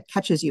thing that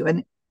catches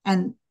you,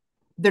 and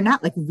they're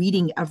not like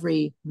reading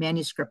every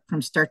manuscript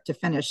from start to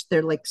finish.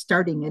 They're like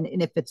starting,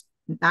 and if it's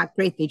not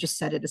great, they just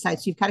set it aside.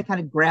 So you've got to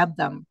kind of grab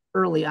them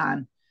early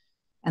on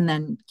and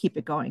then keep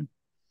it going.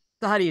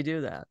 So how do you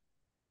do that?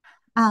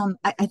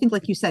 I think,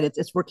 like you said,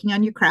 it's working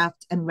on your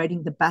craft and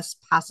writing the best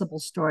possible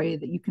story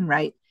that you can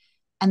write.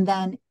 And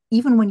then,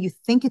 even when you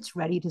think it's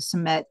ready to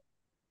submit,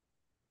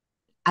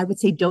 I would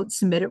say don't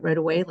submit it right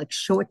away. Like,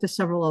 show it to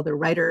several other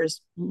writers,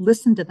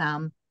 listen to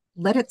them,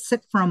 let it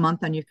sit for a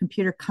month on your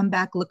computer, come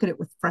back, look at it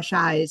with fresh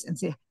eyes, and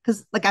say,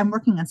 because like I'm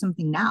working on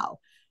something now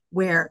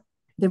where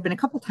there have been a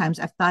couple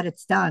times I've thought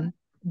it's done,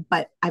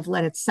 but I've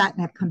let it set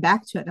and I've come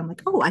back to it. And I'm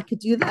like, oh, I could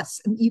do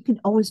this. And you can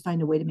always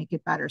find a way to make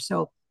it better.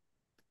 So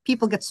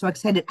people get so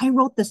excited. I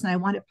wrote this and I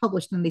want it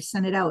published, and they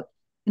send it out,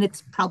 and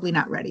it's probably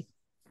not ready.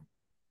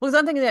 Well,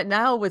 I'm thinking that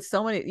now with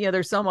so many,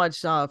 there's so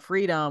much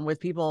freedom with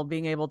people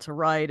being able to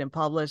write and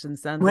publish and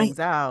send Right. things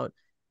out.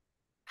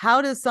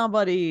 How does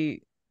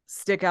somebody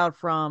stick out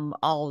from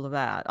all of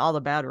that, all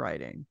the bad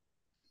writing?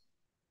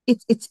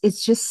 It's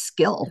just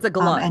skill. It's a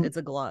glut. And It's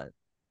a glut.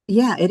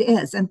 yeah, it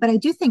is. And but I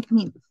do think, I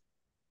mean,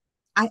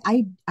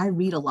 I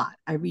read a lot.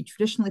 I read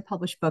traditionally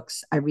published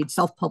books. I read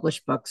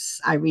self-published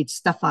books. I read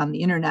stuff on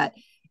the internet,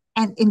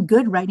 and in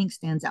good writing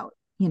stands out.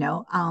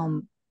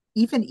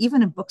 Even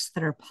in books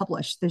that are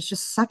published, there's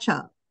just such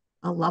a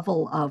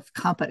level of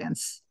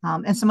competence,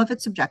 and some of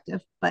it's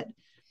subjective, but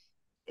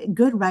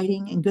good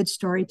writing and good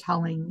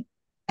storytelling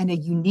and a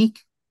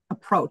unique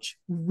approach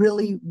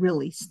really,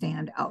 really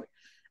stand out.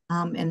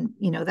 And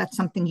that's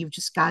something you've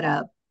just got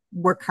to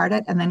work hard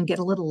at and then get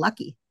a little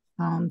lucky.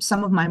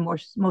 Some of my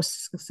most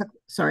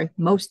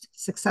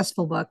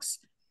successful books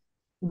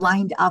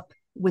lined up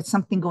with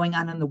something going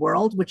on in the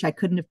world, which I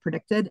couldn't have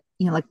predicted.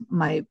 Like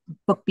my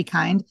book Be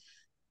Kind,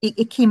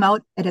 it came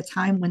out at a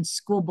time when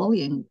school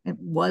bullying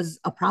was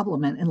a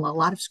problem, and a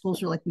lot of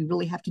schools were like, we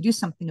really have to do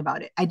something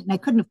about it. I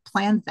couldn't have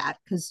planned that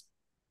because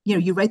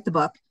you write the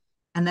book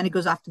and then it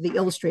goes off to the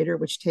illustrator,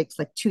 which takes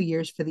like 2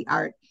 years for the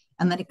art,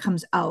 and then it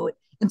comes out.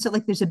 And so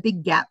like there's a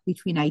big gap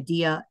between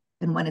idea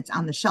and when it's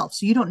on the shelf.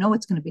 So you don't know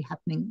what's going to be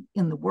happening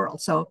in the world.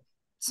 So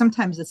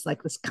sometimes it's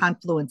like this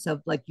confluence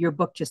of like your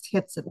book just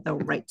hits at the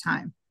right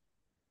time.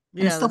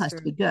 And it Yeah, still that's has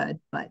to be true. good,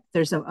 but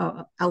there's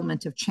a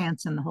element of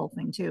chance in the whole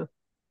thing too.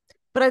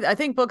 But I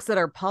think books that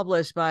are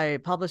published by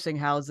publishing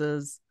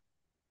houses,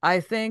 I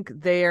think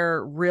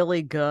they're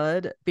really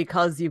good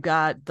because you've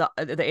got the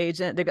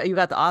agent, you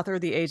got the author,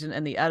 the agent,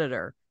 and the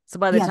editor. So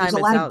by the Yeah, there's time a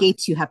it's lot of out,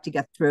 gates you have to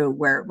get through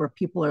where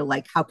people are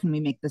like, how can we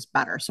make this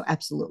better? So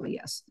absolutely,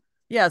 yes.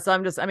 yeah. So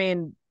I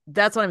mean,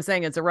 that's what I'm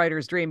saying. It's a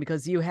writer's dream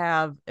because you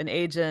have an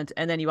agent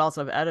and then you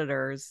also have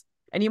editors,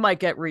 and you might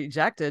get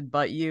rejected,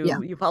 but Yeah,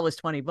 you publish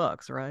 20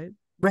 books, right?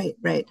 right,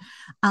 right.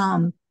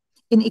 Um,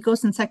 and it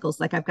goes in cycles.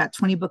 Like I've got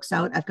 20 books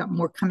out, I've got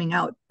more coming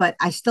out, but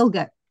I still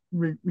get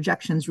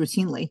rejections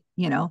routinely,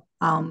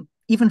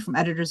 even from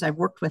editors I've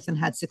worked with and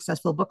had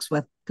successful books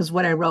with, because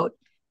what I wrote,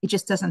 it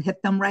just doesn't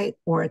hit them right,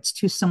 or it's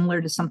too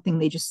similar to something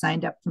they just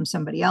signed up from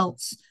somebody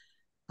else.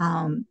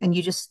 And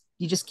you just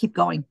keep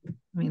going.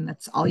 I mean,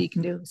 that's all you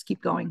can do is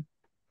keep going.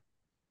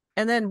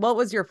 And then what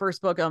was your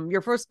first book?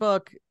 Your first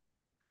book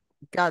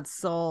got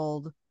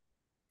sold,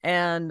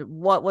 and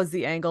what was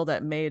the angle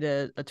that made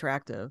it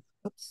attractive?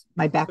 Oops,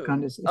 my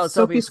background is Oh,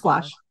 Sophie Sophie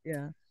Squash. Squash.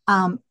 Yeah.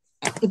 Um,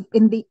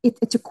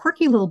 it's a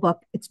quirky little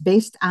book. It's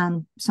based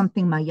on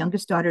something my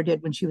youngest daughter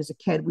did when she was a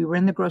kid. We were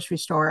in the grocery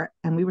store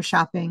and we were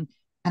shopping,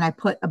 and I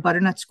put a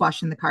butternut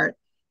squash in the cart,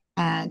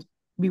 and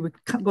we were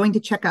going to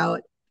check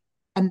out,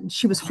 and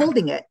she was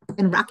holding it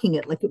and rocking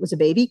it like it was a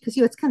baby because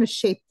it's kind of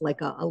shaped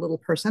like a little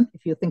person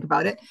if you think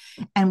about it.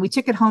 And we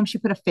took it home. She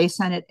put a face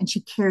on it and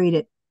she carried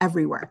it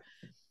everywhere.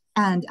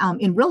 And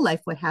in real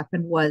life, what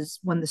happened was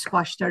when the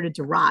squash started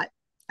to rot,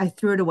 I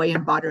threw it away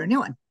and bought her a new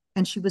one,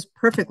 and she was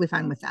perfectly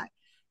fine with that.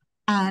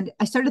 And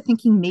I started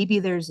thinking maybe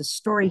there's a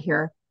story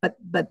here, but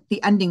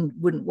the ending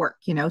wouldn't work,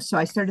 So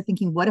I started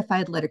thinking, what if I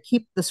had let her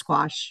keep the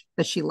squash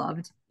that she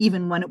loved,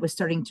 even when it was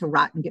starting to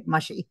rot and get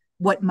mushy?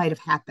 What might have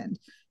happened?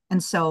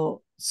 And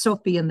so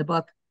Sophie in the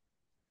book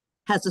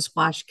has the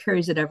squash,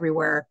 carries it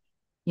everywhere,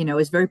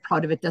 is very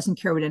proud of it, doesn't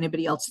care what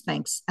anybody else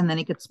thinks. And then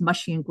it gets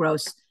mushy and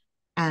gross.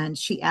 And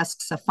she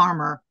asks a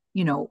farmer,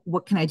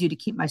 what can I do to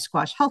keep my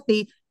squash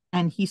healthy?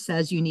 And he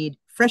says, you need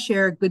fresh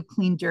air, good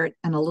clean dirt,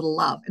 and a little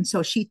love. And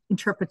so she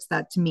interprets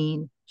that to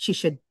mean she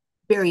should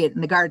bury it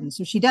in the garden.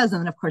 So she does.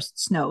 And then, of course, it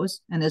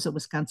snows. And as a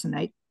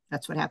Wisconsinite,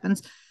 that's what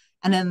happens.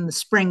 And then in the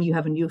spring, you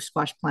have a new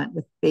squash plant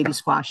with baby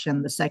squash,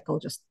 and the cycle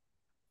just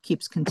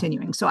keeps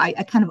continuing. So I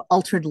kind of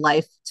altered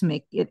life to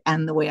make it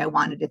end the way I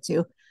wanted it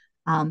to.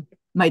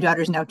 My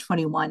daughter's now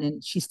 21,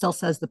 and she still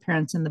says the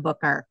parents in the book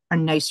are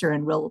nicer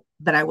in real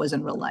than I was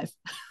in real life.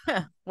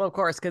 Well, of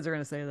course, kids are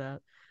going to say that.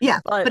 Yeah,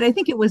 But but I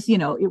think it was,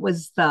 it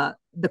was the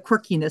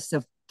quirkiness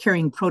of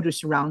carrying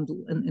produce around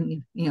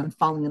and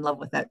falling in love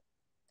with it.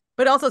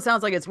 But it also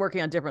sounds like it's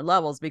working on different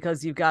levels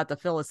because you've got the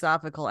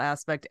philosophical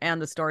aspect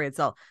and the story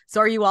itself.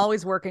 So are you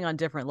always working on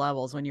different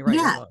levels when you write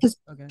your Yeah, book? because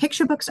Okay.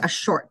 picture books are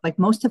short. Like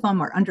most of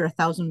them are under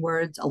 1,000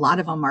 words. A lot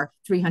of them are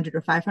 300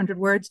 or 500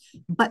 words,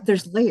 but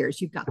there's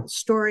layers. You've got the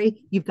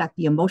story, you've got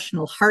the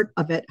emotional heart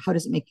of it. How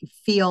does it make you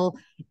feel?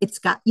 It's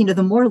got,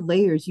 the more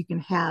layers you can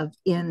have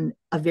in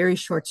a very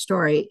short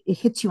story, it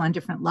hits you on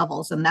different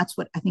levels. And that's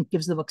what I think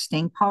gives the book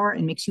staying power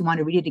and makes you want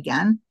to read it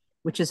again,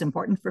 which is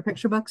important for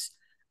picture books.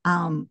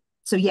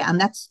 So yeah,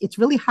 and it's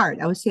really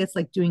hard. I would say it's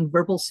like doing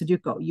verbal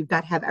Sudoku. You've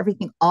got to have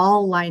everything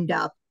all lined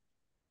up,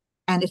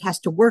 and it has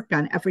to work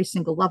on every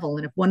single level.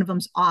 And if one of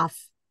them's off,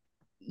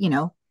 you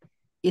know,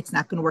 it's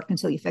not going to work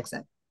until you fix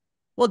it.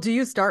 Well, do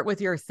you start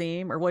with your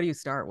theme or what do you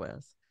start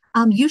with?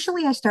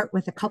 Usually I start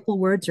with a couple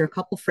words or a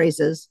couple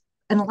phrases.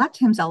 And a lot of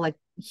times I'll like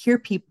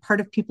hear part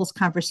of people's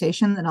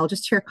conversation and I'll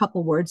just hear a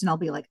couple words and I'll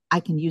be like,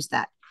 I can use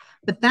that.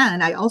 But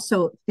then I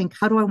also think,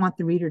 how do I want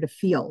the reader to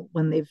feel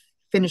when they've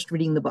finished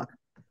reading the book?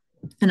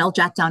 And I'll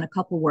jot down a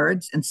couple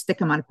words and stick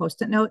them on a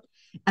post-it note.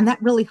 And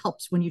that really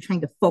helps when you're trying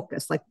to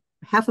focus. Like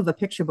half of a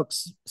picture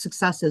book's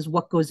success is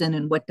what goes in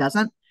and what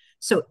doesn't.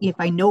 So if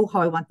I know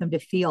how I want them to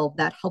feel,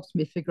 that helps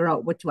me figure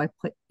out what do I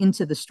put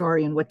into the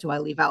story and what do I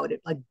leave out.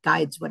 It like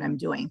guides what I'm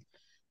doing.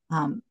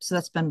 So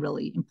that's been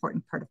really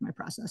important part of my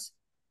process.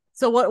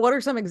 So what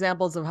are some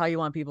examples of how you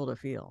want people to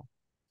feel?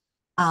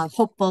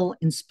 Hopeful,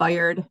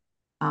 inspired,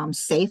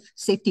 safe.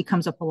 Safety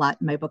comes up a lot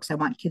in my books. I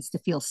want kids to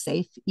feel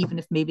safe, even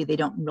if maybe they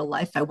don't in real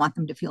life. I want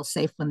them to feel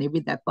safe when they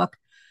read that book.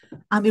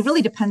 It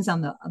really depends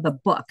on the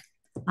book.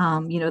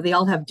 They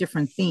all have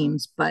different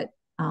themes, but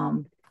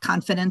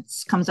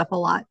confidence comes up a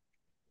lot.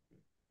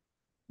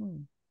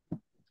 Hmm.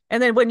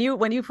 And then when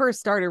you first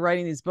started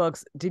writing these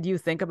books, did you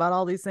think about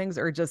all these things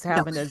or just No.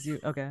 happened as you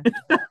okay.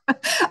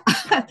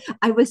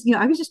 I was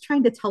just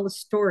trying to tell a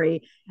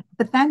story,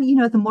 but then,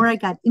 the more I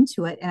got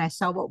into it and I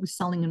saw what was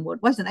selling and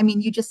what wasn't, I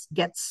mean, you just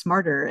get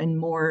smarter and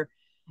more,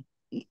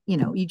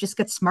 you just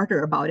get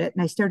smarter about it.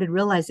 And I started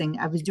realizing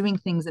I was doing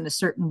things in a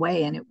certain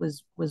way and it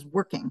was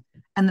working.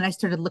 And then I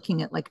started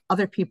looking at like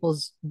other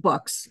people's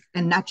books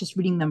and not just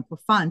reading them for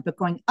fun, but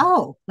going,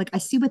 oh, like I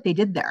see what they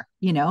did there.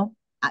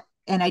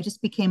 And I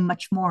just became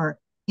much more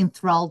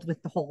enthralled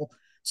with the whole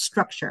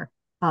structure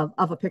of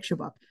a picture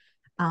book.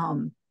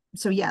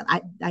 So yeah,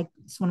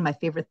 it's one of my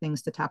favorite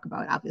things to talk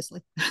about,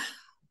 obviously.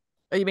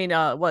 Oh, you mean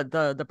what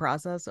the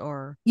process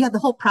or Yeah, the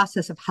whole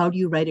process of how do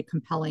you write a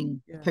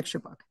compelling yeah. picture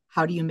book?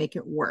 How do you make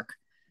it work?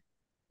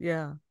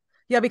 Yeah.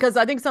 Yeah, because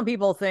I think some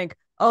people think,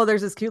 oh,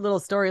 there's this cute little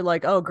story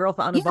like, oh, girl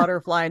found a Yeah,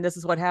 butterfly and this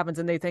is what happens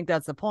and they think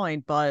that's the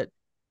point, but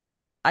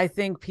I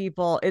think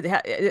people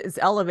it's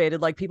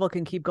elevated like people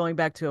can keep going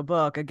back to a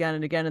book again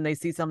and again and they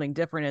see something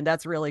different and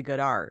that's really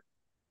good art,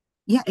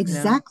 yeah, you know.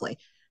 exactly.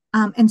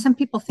 And some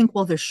people think,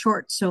 well, they're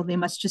short, so they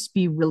must just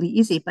be really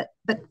easy. But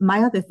my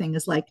other thing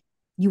is like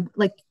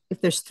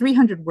if there's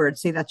 300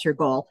 words, say that's your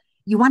goal,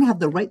 you want to have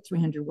the right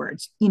 300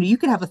 words. You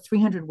could have a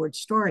 300-word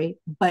story,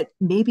 but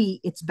maybe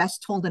it's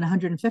best told in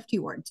 150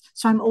 words.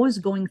 So I'm always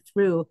going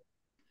through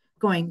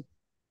going,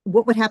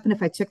 what would happen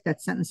if I took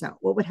that sentence out?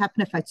 What would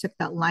happen if I took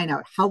that line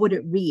out? How would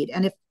it read?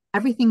 And if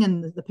everything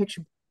in the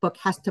picture book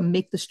has to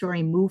make the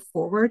story move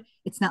forward,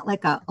 it's not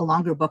like a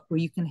longer book where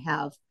you can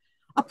have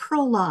a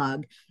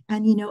prologue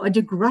and a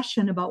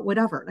digression about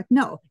whatever. Like,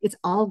 no, it's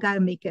all got to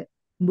make it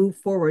move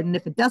forward. And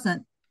if it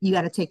doesn't, you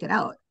got to take it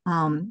out.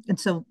 And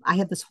so I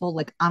have this whole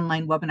like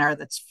online webinar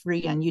that's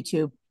free on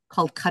YouTube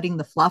called Cutting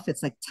the Fluff.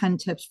 It's like 10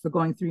 tips for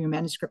going through your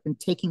manuscript and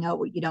taking out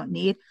what you don't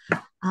need.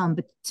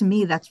 But to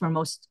me, that's where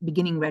most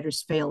beginning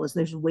writers fail, is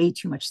there's way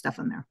too much stuff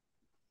in there.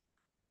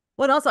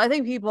 Well, and also, I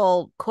think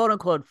people quote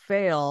unquote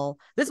fail.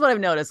 This is what I've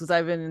noticed because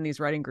I've been in these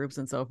writing groups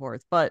and so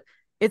forth. But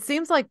it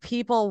seems like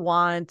people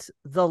want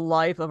the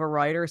life of a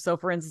writer. So,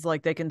 for instance,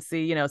 like they can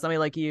see, somebody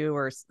like you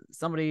or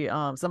somebody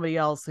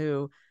else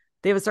who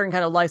they have a certain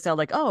kind of lifestyle,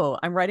 like, oh,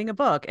 I'm writing a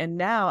book and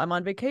now I'm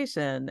on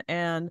vacation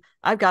and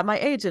I've got my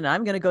agent.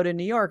 I'm going to go to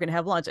New York and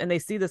have lunch. And they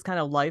see this kind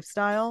of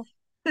lifestyle.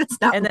 That's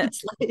not And what then,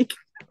 it's like.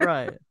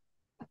 right.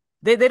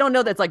 They don't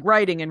know that's like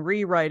writing and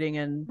rewriting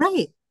and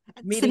Right.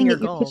 meeting Sitting your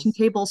at your kitchen goals.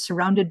 table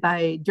surrounded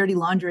by dirty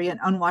laundry and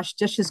unwashed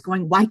dishes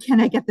going, why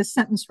can't I get this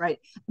sentence right?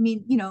 I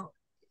mean,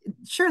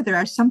 sure, there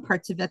are some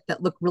parts of it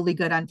that look really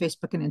good on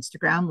Facebook and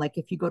Instagram. Like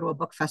if you go to a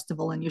book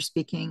festival and you're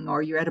speaking,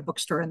 or you're at a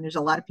bookstore and there's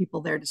a lot of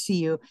people there to see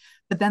you.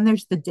 But then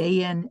there's the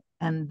day in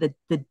and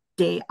the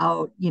day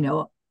out,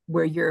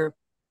 where you're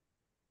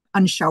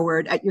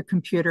unshowered at your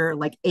computer,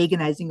 like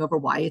agonizing over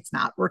why it's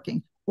not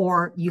working.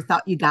 Or you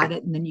thought you got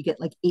it and then you get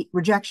like 8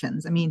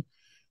 rejections. I mean,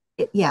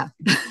 yeah,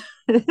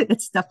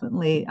 it's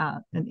definitely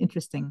an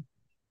interesting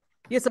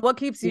Yeah. So what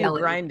keeps you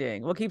reality.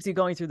 grinding? What keeps you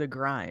going through the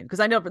grind? Because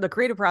I know the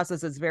creative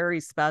process is very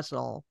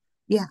special,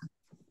 Yeah.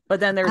 but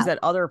then there's Uh, that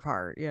other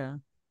part. Yeah.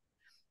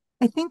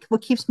 I think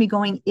what keeps me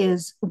going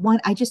is one,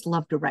 I just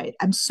love to write.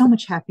 I'm so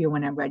much happier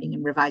when I'm writing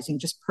and revising.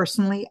 Just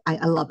personally,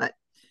 I love it.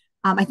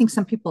 I think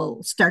some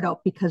people start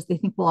out because they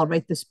think, well, I'll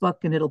write this book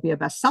and it'll be a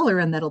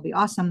bestseller and that'll be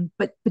awesome.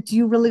 But do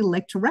you really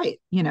like to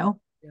write? Yeah.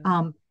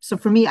 So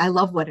for me, I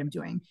love what I'm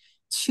doing.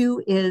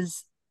 Two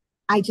is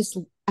I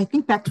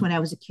think back to when I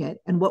was a kid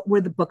and what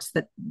were the books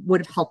that would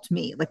have helped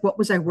me? Like what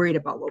was I worried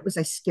about? What was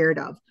I scared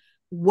of?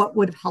 What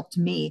would have helped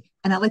me?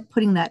 And I like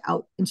putting that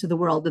out into the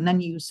world. And then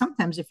you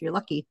sometimes, if you're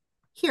lucky,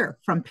 hear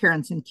from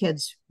parents and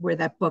kids where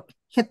that book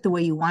hit the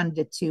way you wanted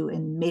it to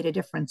and made a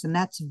difference. And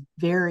that's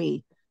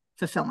very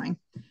fulfilling.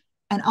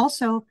 And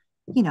also,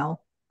 you know,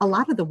 a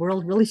lot of the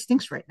world really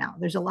stinks right now.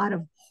 There's a lot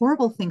of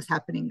horrible things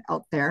happening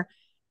out there.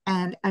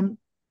 And I'm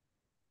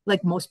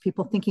like most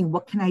people thinking,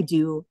 what can I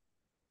do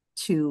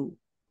to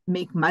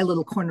make my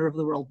little corner of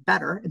the world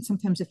better? And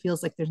sometimes it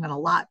feels like there's not a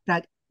lot,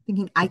 but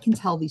thinking I can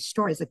tell these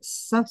stories. Like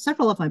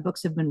several of my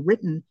books have been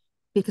written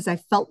because I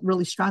felt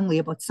really strongly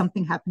about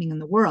something happening in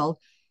the world.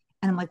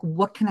 And I'm like,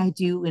 what can I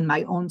do in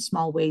my own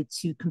small way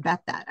to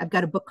combat that? I've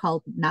got a book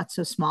called Not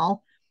So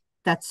Small.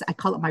 I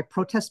call it my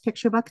protest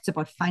picture book. It's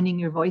about finding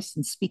your voice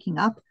and speaking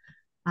up.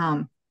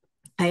 Um,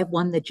 I have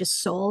one that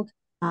just sold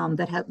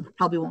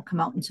probably won't come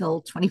out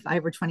until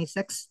 25 or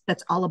 26.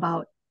 That's all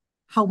about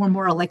how we're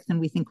more alike than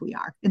we think we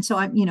are. And so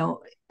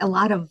a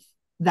lot of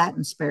that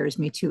inspires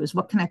me too, is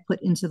what can I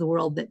put into the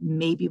world that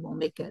maybe will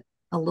make it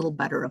a little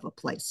better of a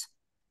place?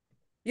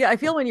 Yeah, I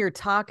feel when you're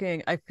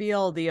talking, I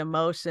feel the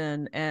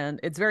emotion and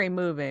it's very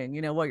moving,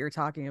 what you're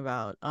talking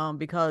about.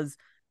 Because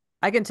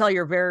I can tell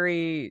you're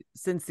very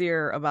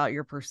sincere about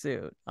your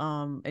pursuit.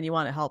 And you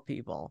want to help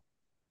people.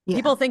 Yeah.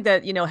 People think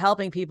that,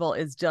 helping people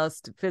is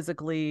just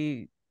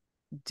physically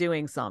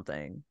doing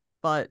something.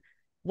 But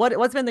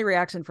what's been the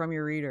reaction from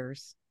your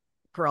readers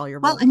for all your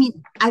Well, I books?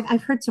 mean,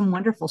 I've heard some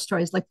wonderful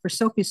stories. Like for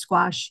Sophie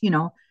Squash,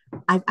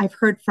 I've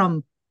heard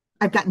from,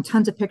 I've gotten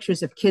tons of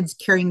pictures of kids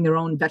carrying their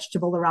own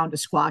vegetable around, a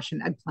squash,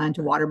 an eggplant,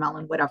 a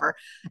watermelon, whatever.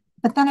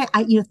 But then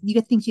you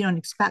get things you don't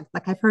expect.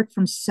 Like I've heard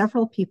from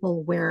several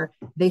people where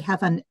they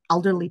have an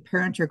elderly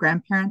parent or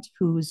grandparent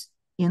who's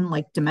in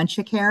like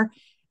dementia care,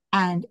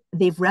 and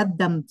they've read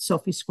them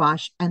Sophie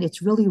Squash and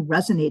it's really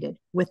resonated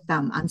with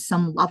them on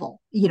some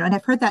level. And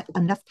I've heard that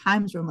enough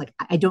times where I'm like,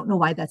 I don't know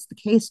why that's the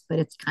case, but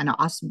it's kind of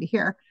awesome to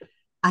hear.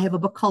 I have a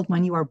book called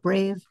When You Are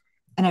Brave,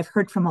 and I've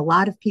heard from a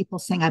lot of people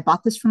saying, I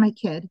bought this for my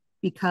kid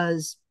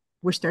because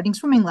we're starting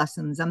swimming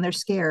lessons and they're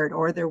scared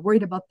or they're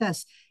worried about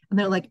this. And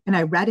they're like, and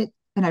I read it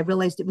and I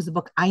realized it was a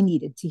book I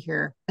needed to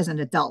hear as an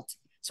adult.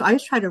 So I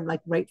always try to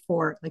like write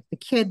for like the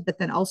kid, but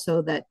then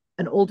also that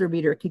an older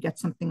reader could get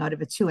something out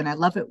of it too. And I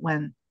love it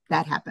when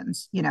that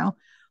happens,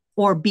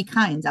 or Be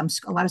Kind.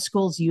 A lot of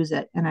schools use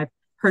it. And I've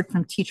heard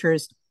from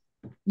teachers,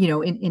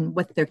 in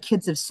what their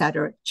kids have said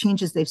or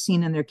changes they've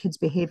seen in their kids'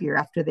 behavior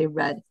after they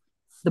read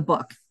the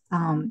book.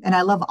 And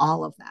I love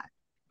all of that.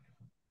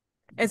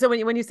 And so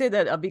when you say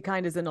that Be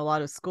Kind is in a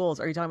lot of schools,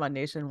 are you talking about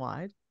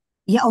nationwide?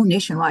 Yeah. Oh,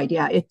 nationwide.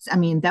 Yeah. I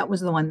mean, that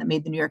was the one that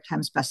made the New York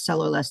Times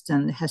bestseller list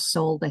and has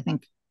sold, I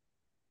think,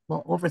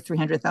 well, over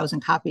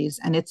 300,000 copies.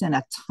 And it's in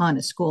a ton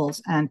of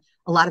schools. And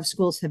a lot of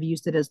schools have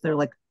used it as their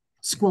like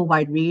school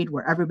wide read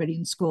where everybody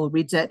in school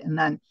reads it. And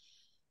then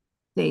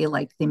they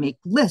make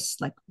lists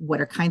like,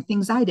 what are kind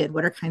things I did?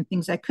 What are kind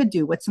things I could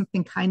do? What's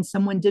something kind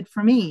someone did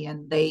for me?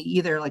 And they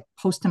either like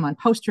post them on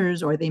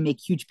posters or they make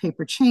huge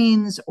paper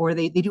chains or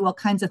they do all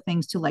kinds of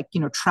things to like,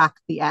 track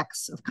the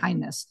acts of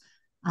kindness.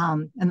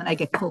 And then I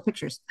get cool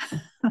pictures.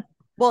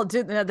 Well,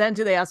 do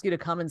they ask you to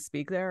come and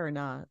speak there or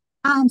not?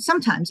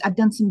 Sometimes I've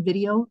done some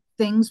video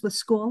things with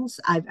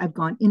schools. I've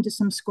gone into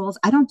some schools.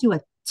 I don't do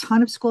a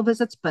ton of school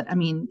visits, but I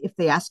mean, if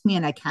they ask me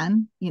and I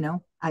can,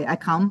 I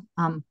come.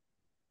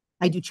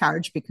 I do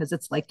charge because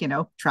it's like,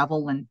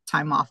 travel and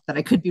time off that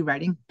I could be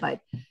writing.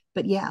 But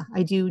yeah,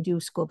 I do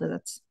school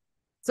visits.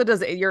 So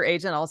does your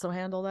agent also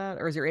handle that,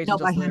 or is your agent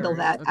Nope, I just handle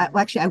there? that. Okay.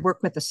 Well, actually, I work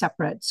with a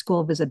separate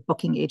school visit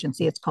booking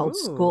agency. Ooh.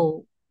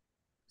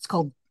 It's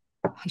called,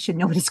 I should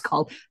know what it's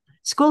called,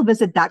 School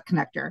Visit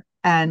Connector.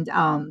 And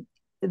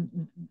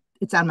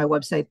it's on my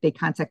website. They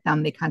contact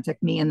them, they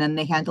contact me, and then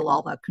they handle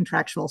all the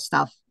contractual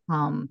stuff.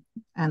 And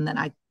then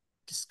I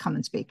just come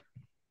and speak.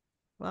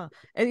 Wow.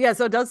 And yeah,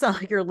 so it does sound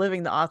like you're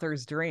living the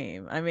author's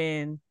dream. I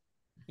mean,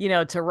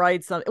 to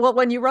write something. Well,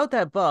 when you wrote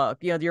that book,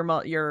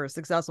 your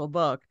successful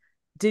book,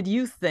 did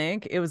you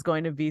think it was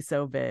going to be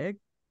so big?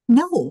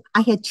 No,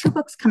 I had two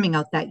books coming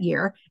out that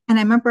year. And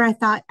I remember I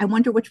thought, I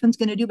wonder which one's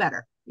going to do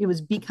better. It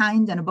was Be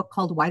Kind and a book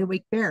called Wide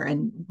Awake Bear.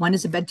 And one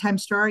is a bedtime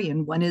story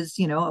and one is,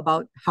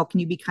 about how can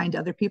you be kind to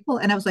other people.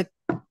 And I was like,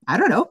 I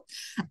don't know.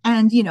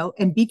 And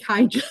Be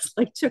Kind just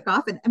like took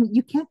off. And I mean,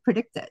 you can't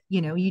predict it.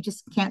 You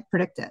just can't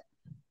predict it.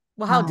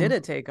 Well, how did Um,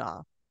 it take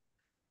off?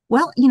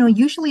 well,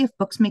 usually if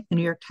books make the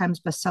New York Times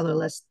bestseller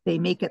list, they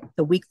make it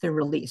the week they're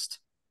released.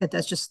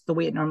 That's just the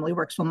way it normally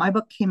works. Well, my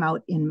book came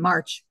out in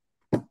March,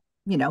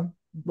 you know,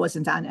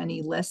 wasn't on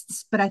any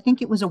lists, but I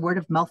think it was a word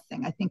of mouth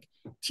thing. I think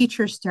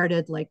teachers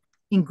started like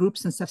in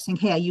groups and stuff saying,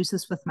 hey, I use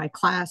this with my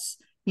class,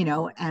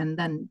 and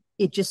then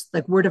it just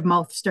like word of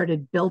mouth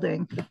started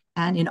building.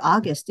 And in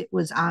August, it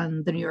was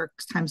on the New York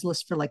Times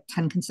list for like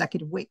 10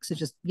 consecutive weeks.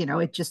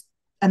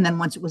 And then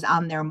once it was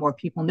on there, more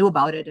people knew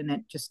about it and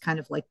it just kind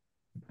of like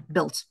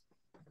built.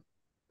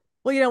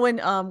 Well,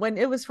 when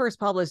it was first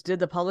published, did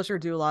the publisher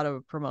do a lot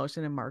of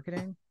promotion and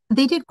marketing?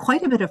 They did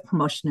quite a bit of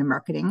promotion and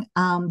marketing.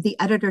 The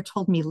editor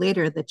told me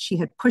later that she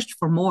had pushed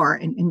for more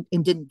and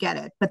didn't get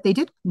it, but they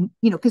did,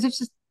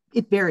 because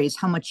it varies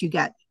how much you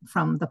get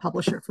from the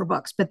publisher for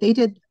books, but they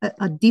did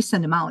a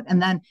decent amount. And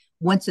then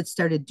once it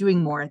started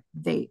doing more,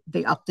 they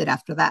upped it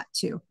after that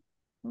too.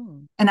 Hmm.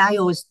 And I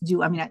always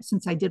do. I mean,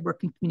 since I did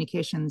work in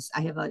communications,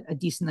 I have a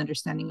decent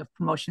understanding of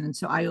promotion, and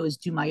so I always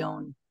do my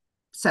own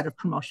set of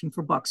promotion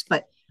for books.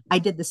 But I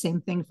did the same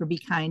thing for Be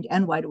Kind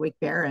and Wide Awake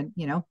Bear, and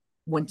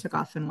one took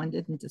off and one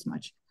didn't as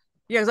much.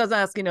 Yeah, because I was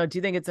asking, do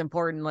you think it's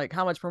important? Like,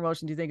 how much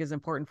promotion do you think is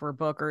important for a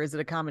book, or is it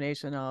a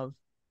combination of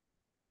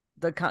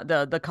the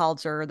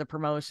culture, the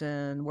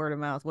promotion, word of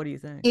mouth? What do you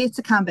think? It's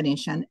a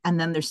combination, and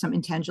then there's some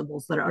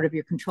intangibles that are out of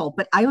your control.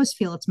 But I always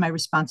feel it's my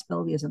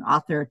responsibility as an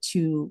author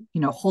to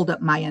hold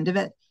up my end of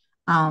it.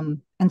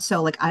 And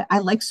so, like, I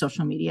like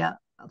social media.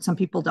 Some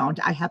people don't.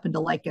 I happen to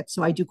like it,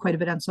 so I do quite a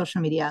bit on social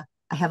media.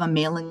 I have a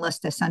mailing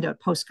list. I send out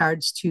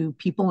postcards to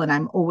people, and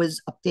I'm always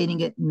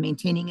updating it and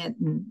maintaining it.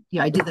 And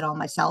I do that all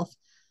myself.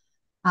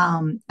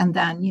 And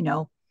then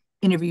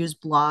interviews,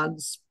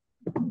 blogs,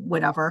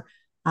 whatever.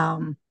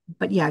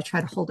 But yeah, I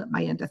try to hold up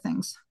my end of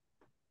things.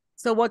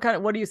 So what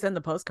do you send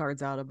the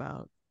postcards out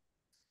about?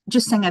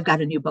 Just saying I've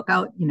got a new book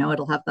out.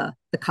 It'll have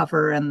the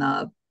cover and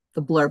the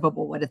blurb about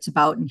what it's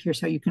about, and here's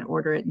how you can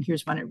order it, and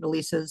here's when it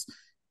releases.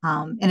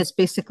 And it's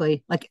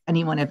basically like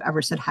anyone I've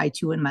ever said hi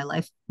to in my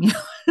life,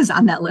 is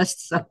on that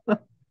list. So,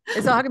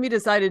 And so how come you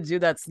decided to do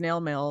that snail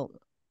mail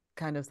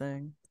kind of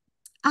thing?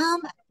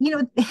 um,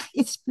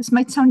 this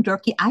might sound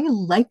dorky. I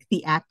like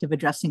the act of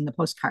addressing the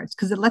postcards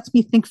because it lets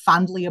me think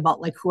fondly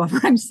about like whoever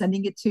I'm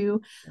sending it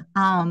to.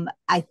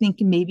 I think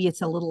maybe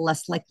it's a little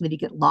less likely to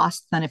get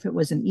lost than if it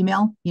was an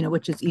email,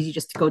 which is easy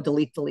just to go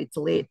delete, delete,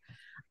 delete.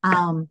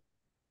 Um,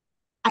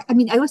 I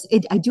mean,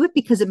 I do it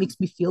because it makes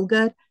me feel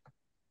good.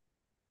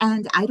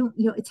 And I don't,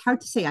 it's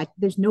hard to say.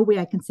 There's no way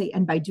I can say,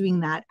 and by doing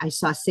that, I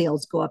saw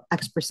sales go up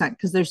X percent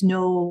because there's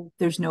no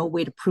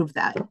way to prove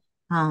that.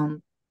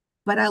 Um,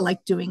 but I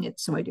like doing it,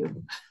 so I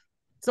do.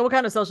 So what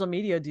kind of social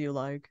media do you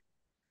like?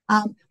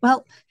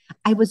 Well,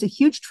 I was a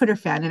huge Twitter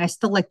fan, and I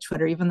still like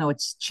Twitter, even though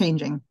it's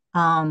changing.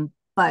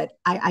 But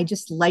I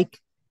just like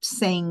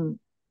saying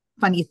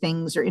funny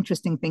things or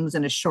interesting things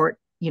in a short,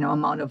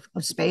 amount of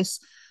space.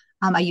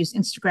 I use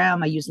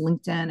Instagram, I use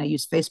LinkedIn, I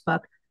use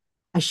Facebook.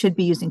 I should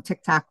be using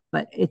TikTok,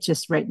 but it's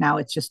just right now,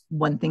 it's just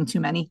one thing too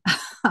many.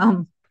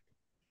 um,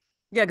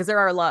 Yeah, because there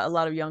are a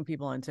lot of young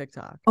people on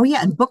TikTok. oh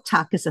yeah, and book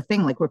talk is a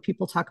thing, like where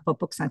people talk about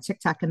books on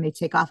TikTok and they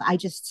take off.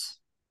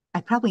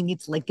 I probably need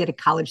to like get a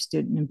college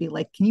student and be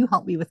like, can you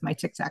help me with my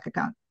TikTok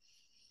account?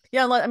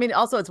 Yeah, I mean,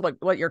 also it's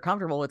what you're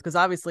comfortable with because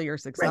obviously you're Right.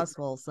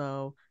 successful.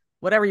 So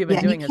whatever you've been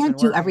Yeah, and you doing has been can't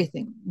do working.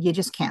 everything. You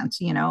just can't.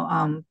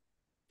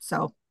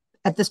 So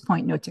at this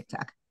point, no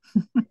TikTok.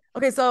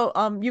 Okay, so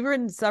you've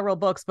written several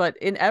books, but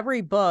in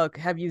every book,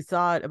 have you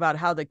thought about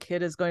how the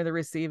kid is going to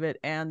receive it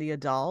and the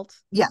adult?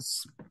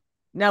 Yes.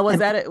 Now,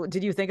 And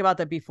did you think about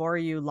that before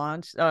you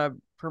launched,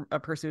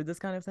 pursued this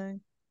kind of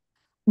thing?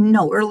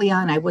 no, early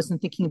on, I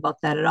wasn't thinking about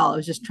that at all. I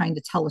was just trying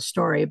to tell a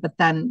story. But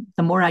then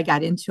the more I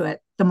got into it,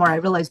 the more I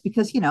realized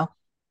because,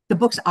 the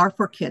books are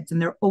for kids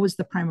and they're always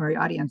the primary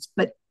audience.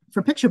 But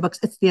for picture books,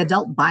 it's the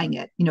adult buying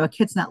it. A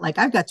kid's not like,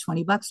 I've got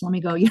 $20. Let me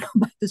go,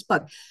 buy this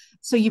book.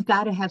 So you've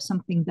got to have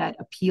something that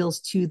appeals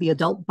to the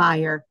adult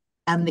buyer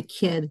and the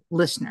kid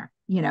listener.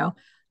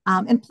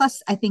 And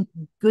plus, I think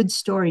good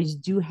stories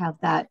do have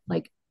that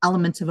like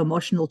elements of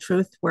emotional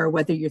truth where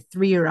whether you're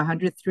 3 or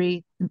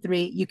 103 and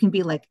 3, you can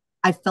be like,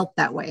 I felt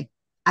that way.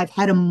 I've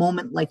had a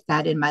moment like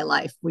that in my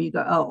life where you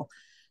go, oh.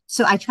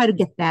 So I try to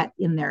get that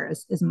in there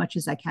as much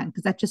as I can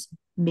because that just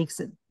makes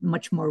it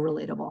much more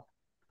relatable.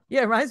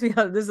 Yeah, it reminds me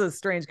of, this is a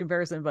strange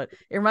comparison, but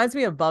it reminds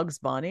me of Bugs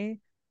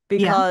Bunny Yeah.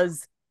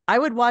 because I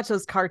would watch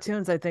those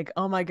cartoons. I think,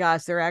 oh my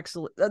gosh, they're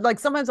actually like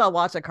sometimes I'll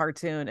watch a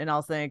cartoon and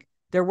I'll think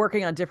they're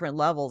working on different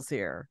levels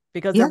here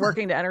because they're Yeah.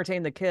 working to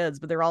entertain the kids,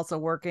 but they're also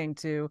working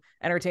to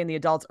entertain the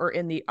adults, or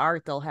in the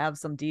art, they'll have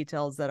some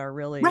details that are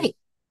really, Right.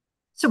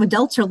 So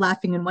adults are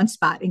laughing in one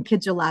spot and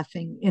kids are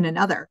laughing in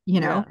another,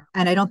 yeah.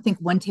 and I don't think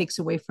one takes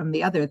away from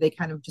the other. They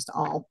kind of just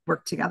all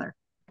work together.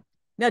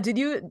 Now, did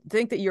you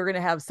think that you were going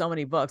to have so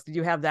many books? Did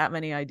you have that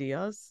many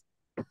ideas?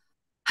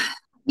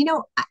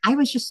 I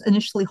was just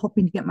initially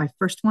hoping to get my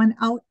first one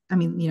out. I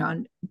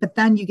mean, but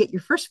then you get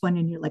your first one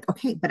and you're like,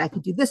 okay, but I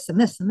could do this and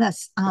this and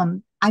this.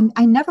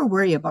 I never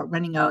worry about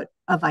running out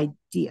of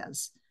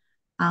ideas.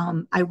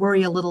 I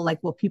worry a little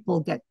like, will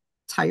people get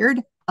tired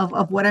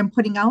of what I'm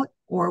putting out,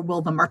 or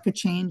will the market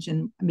change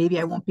and maybe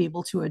I won't be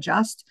able to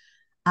adjust?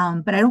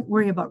 But I don't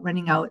worry about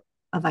running out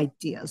of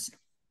ideas.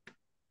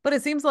 But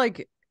it seems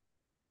like,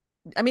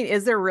 I mean,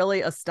 is there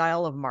really a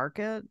style of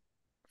market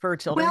for Well,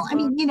 children's I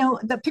mean,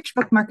 books? the picture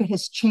book market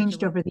has Picture changed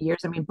book? over the years.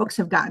 I mean, books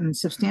have gotten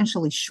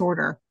substantially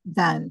shorter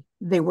than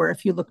they were.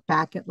 If you look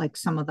back at like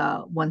some of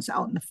the ones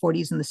out in the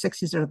 40s and the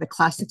 60s or the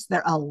classics,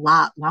 they're a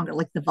lot longer.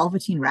 Like the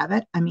Velveteen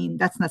Rabbit. I mean,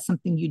 that's not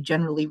something you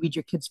generally read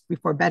your kids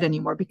before bed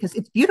anymore because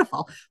it's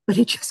beautiful, but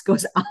it just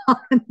goes on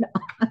and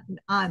on and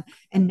on.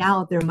 And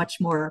now they're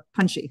much more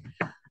punchy.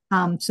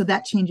 So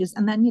that changes.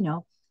 And then,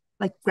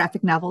 like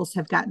graphic novels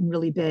have gotten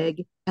really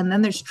big. And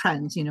then there's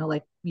trends,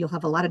 like you'll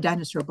have a lot of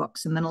dinosaur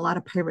books and then a lot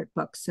of pirate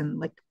books. And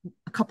like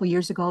a couple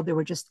years ago, there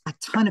were just a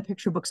ton of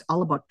picture books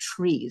all about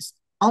trees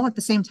all at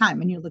the same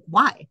time. And you're like,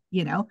 why?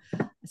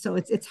 So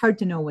it's hard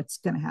to know what's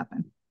going to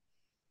happen.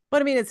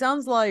 But I mean, it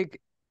sounds like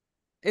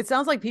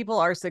people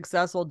are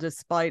successful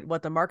despite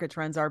what the market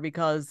trends are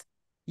because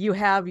you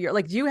have your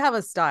like, do you have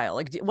a style?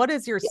 Like, what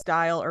is your Yeah,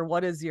 style, or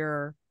what is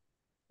your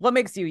what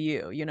makes you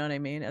you? You know what I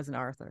mean? As an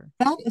author.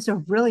 that is a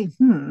really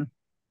hmm.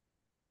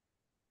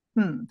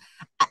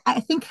 I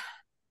think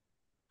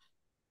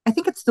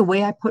it's the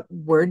way I put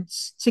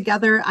words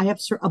together. I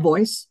have a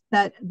voice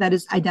that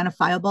is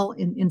identifiable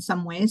in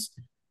some ways.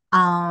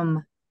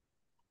 Um,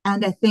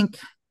 and I think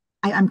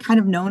I'm kind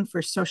of known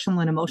for social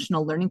and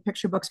emotional learning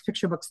picture books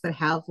that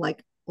have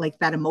like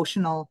that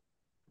emotional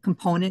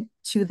component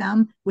to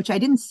them, which I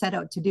didn't set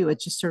out to do.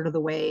 It's just sort of the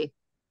way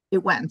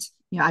it went.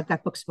 I've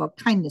got books about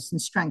kindness and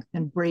strength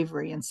and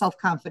bravery and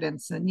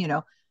self-confidence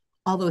and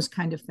all those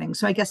kind of things.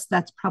 So I guess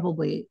that's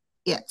probably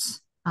it.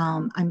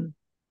 I'm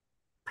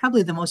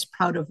probably the most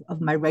proud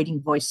of my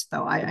writing voice,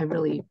 though. I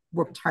really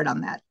worked hard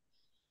on that.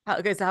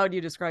 Okay, so how do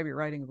you describe your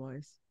writing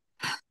voice?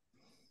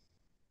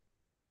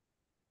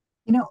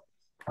 You know,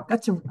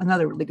 that's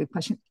another really good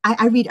question.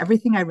 I read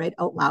everything I write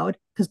out loud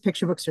because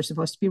picture books are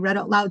supposed to be read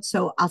out loud.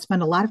 So I'll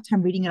spend a lot of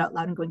time reading it out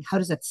loud and going, how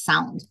does it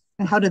sound?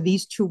 And how do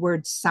these two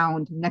words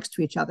sound next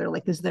to each other?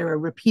 Like, is there a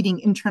repeating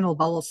internal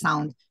vowel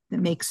sound that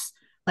makes,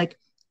 like,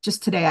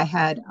 just today I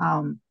had,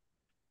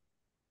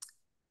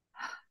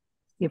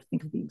 you have to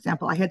think of the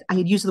example. I had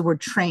used the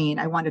word train.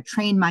 I want to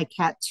train my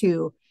cat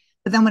too.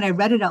 But then when I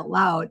read it out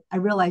loud, I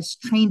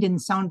realized train didn't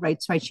sound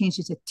right. So I changed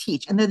it to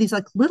teach. And they're these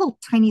like little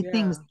tiny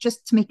things Yeah.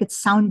 just to make it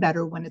sound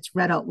better when it's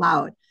read out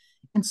loud.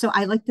 And so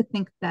I like to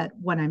think that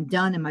when I'm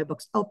done and my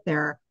book's out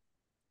there,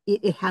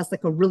 it has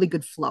like a really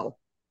good flow,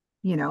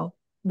 you know,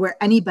 where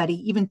anybody,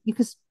 even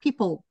because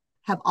people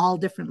have all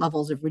different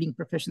levels of reading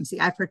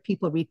proficiency. I've heard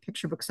people read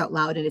picture books out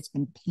loud and it's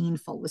been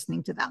painful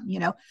listening to them.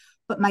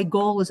 But my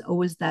goal is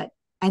always that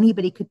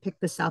anybody could pick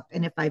this up.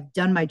 And if I've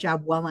done my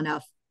job well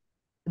enough,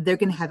 they're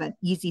going to have an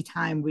easy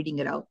time reading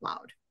it out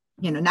loud.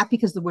 Not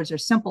because the words are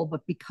simple,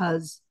 but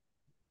because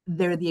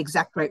they're the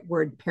exact right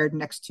word paired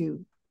next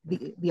to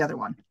the other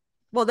one.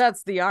 Well,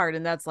 that's the art,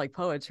 and that's like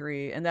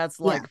poetry, and that's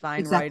Yeah, like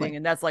fine writing, exactly.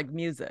 and that's like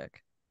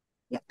music.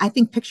 Yeah, I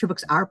think picture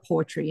books are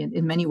poetry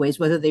in many ways,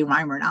 whether they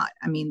rhyme or not.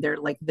 I mean, they're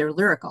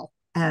lyrical,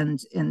 and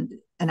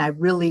I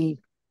really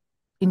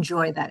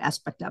enjoy that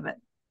aspect of it.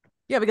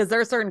 Yeah, because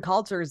there are certain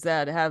cultures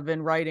that have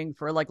been writing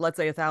for like, let's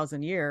say,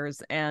 1,000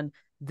 years, and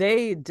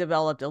they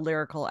developed a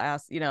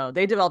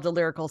they developed a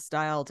lyrical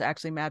style to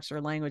actually match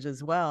their language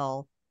as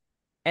well,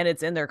 and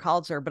it's in their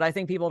culture. But I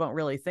think people don't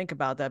really think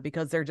about that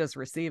because they're just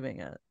receiving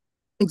it.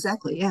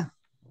 Exactly. Yeah.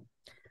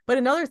 But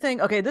another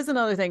thing, okay, this is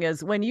another thing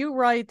is when you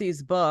write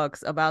these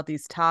books about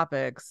these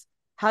topics,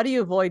 how do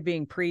you avoid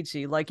being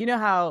preachy? Like, you know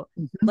how,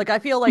 Mhm. like, I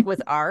feel like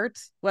with art,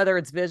 whether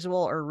it's visual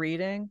or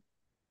reading,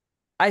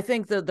 I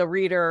think that the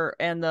reader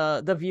and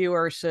the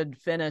viewer should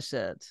finish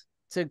it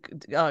to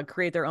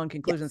create their own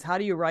conclusions. Yes. How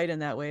do you write in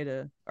that way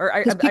to, or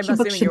Because I'm picture books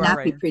assuming should you are not be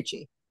writing.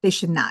 preachy. They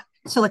should not.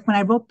 So like when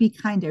I wrote Be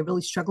Kind, I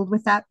really struggled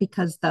with that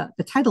because the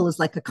title is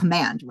like a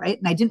command, right?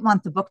 And I didn't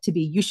want the book to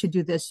be you should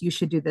do this, you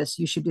should do this,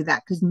 you should do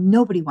that, because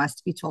nobody wants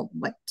to be told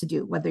what to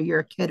do, whether you're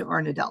a kid or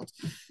an adult.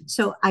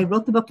 So I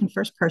wrote the book in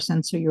first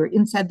person. So you're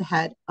inside the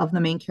head of the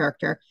main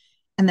character.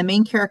 And the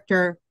main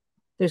character,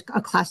 there's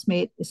a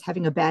classmate is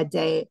having a bad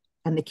day,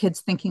 and the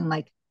kid's thinking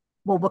like,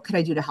 well, what could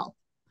I do to help?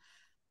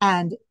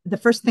 And the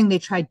first thing they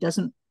tried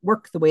doesn't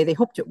work the way they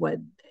hoped it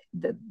would.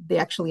 They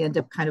actually end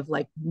up kind of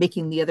like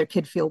making the other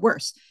kid feel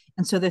worse.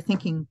 And so they're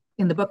thinking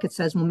in the book, it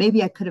says, well,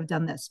 maybe I could have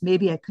done this.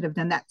 Maybe I could have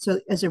done that. So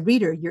as a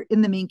reader, you're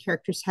in the main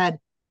character's head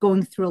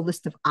going through a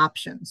list of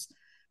options,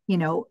 you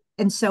know?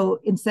 And so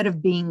instead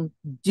of being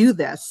do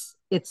this,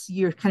 it's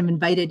you're kind of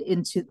invited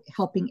into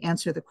helping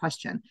answer the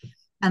question.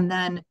 And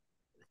then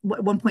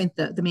at one point,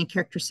 the main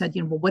character said,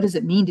 you know, well, what does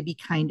it mean to be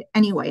kind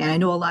anyway? And I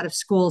know a lot of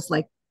schools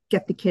like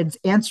get the kids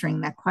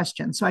answering that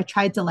question. So I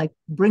tried to like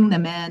bring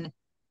them in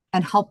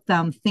and help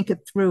them think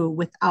it through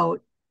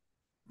without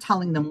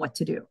telling them what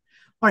to do.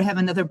 Or I have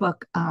another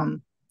book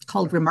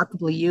called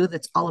Remarkably You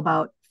that's all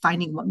about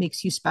finding what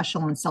makes you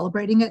special and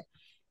celebrating it.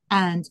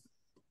 And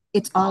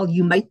it's all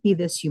you might be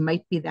this, you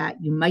might be that,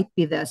 you might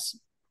be this.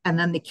 And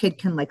then the kid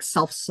can like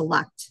self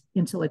select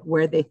into like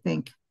where they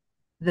think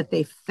that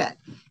they fit.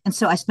 And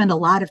so I spend a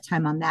lot of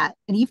time on that.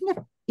 And even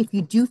if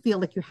you do feel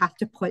like you have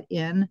to put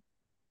in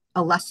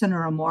a lesson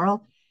or a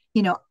moral,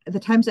 you know, the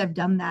times I've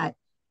done that,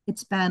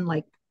 it's been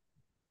like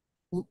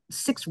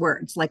 6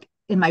 words. Like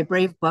in my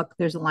Brave book,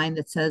 there's a line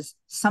that says,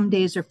 some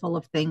days are full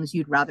of things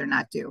you'd rather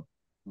not do.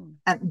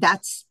 And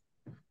that's,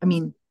 I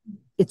mean,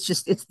 it's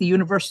the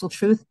universal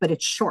truth, but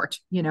it's short,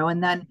 you know,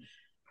 and then,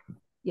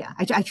 yeah,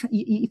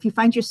 if you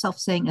find yourself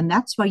saying, and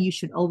that's why you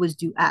should always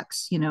do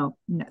X, you know,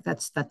 no,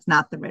 that's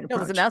not the right No,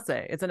 it's an approach.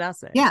 essay. It's an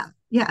essay. Yeah.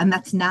 Yeah. And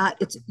that's not,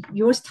 it's,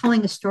 you're always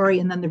telling a story,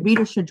 and then the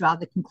reader should draw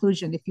the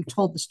conclusion if you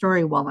told the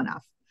story well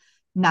enough,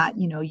 not,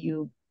 you know,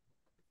 you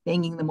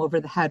banging them over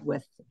the head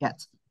with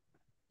it.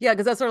 Yeah,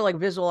 because that's sort of like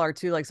visual art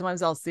too. Like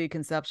sometimes I'll see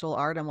conceptual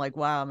art. I'm like,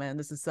 wow, man,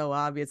 this is so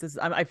obvious.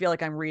 I feel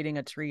like I'm reading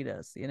a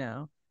treatise, you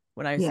know,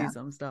 when I see Yeah.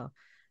 some stuff.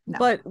 No.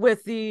 But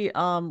with the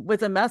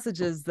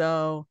messages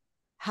though,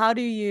 how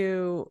do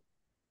you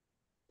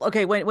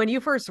okay, when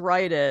you first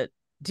write it,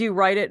 do you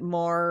write it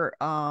more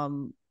are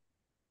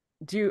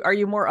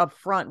you more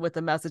upfront with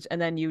the message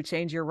and then you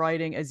change your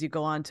writing as you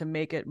go on to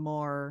make it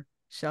more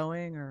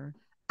showing or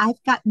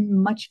I've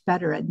gotten much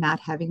better at not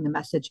having the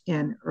message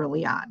in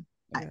early on.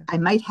 okay. I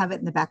might have it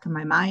in the back of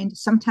my mind.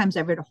 Sometimes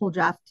I read a whole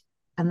draft,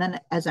 and then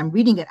as I'm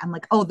reading it, I'm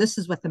like, oh, this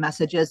is what the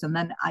message is. And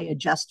then I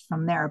adjust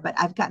from there. But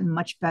I've gotten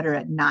much better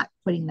at not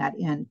putting that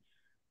in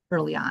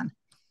early on.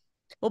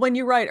 Well, when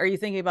you write, are you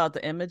thinking about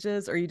the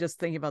images or are you just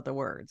thinking about the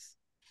words?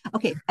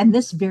 Okay. And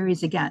this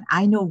varies again.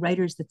 I know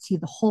writers that see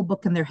the whole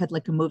book in their head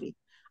like a movie.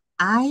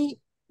 I,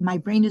 my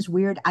brain is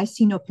weird. I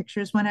see no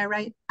pictures when I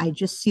write. I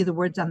just see the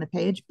words on the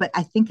page, but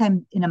I think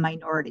I'm in a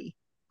minority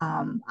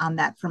on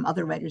that from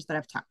other writers that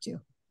I've talked to.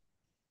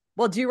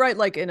 Well, do you write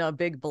like in a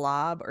big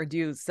blob or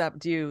do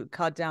you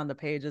cut down the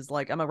pages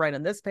like I'm gonna write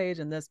on this page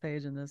and this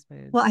page and this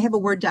page? Well, I have a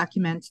Word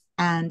document,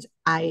 and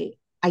I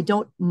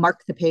don't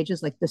mark the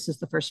pages like this is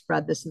the first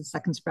spread, this is the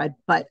second spread,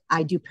 but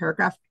I do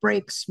paragraph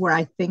breaks where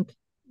I think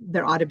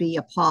there ought to be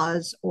a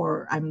pause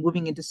or I'm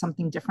moving into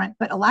something different.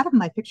 But a lot of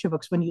my picture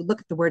books, when you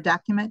look at the Word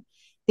document,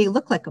 they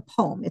look like a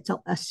poem. It's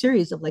a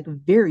series of like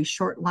very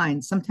short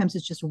lines. Sometimes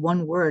it's just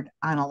one word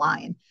on a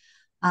line.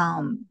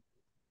 Um,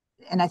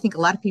 and I think a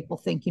lot of people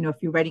think, you know, if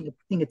you're writing a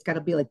thing, it's got to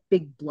be like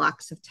big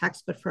blocks of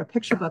text. But for a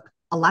picture book,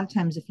 a lot of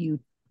times if you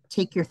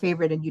take your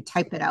favorite and you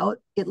type it out,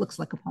 it looks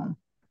like a poem.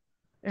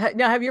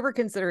 Now, have you ever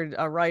considered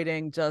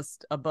writing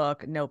just a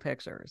book, no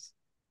pictures?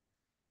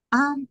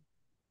 Um,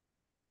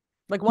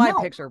 Like, why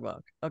no, picture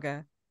book?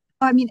 Okay.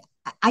 I mean,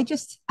 I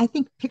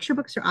think picture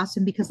books are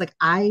awesome because like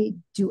I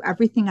do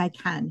everything I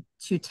can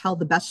to tell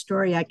the best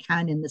story I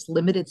can in this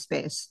limited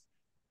space.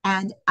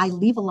 And I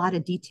leave a lot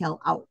of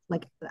detail out.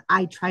 Like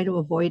I try to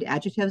avoid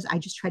adjectives. I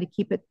just try to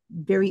keep it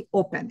very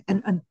open.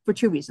 And for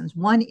 2 reasons.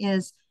 One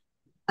is,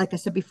 like I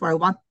said before, I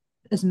want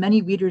as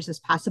many readers as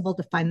possible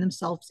to find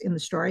themselves in the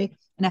story.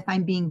 And if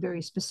I'm being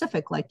very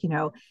specific, like, you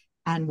know,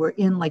 and we're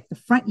in like the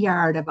front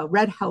yard of a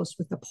red house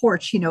with a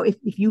porch, you know, if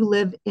you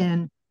live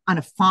in on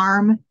a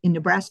farm in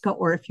Nebraska,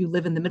 or if you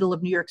live in the middle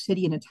of New York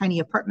City in a tiny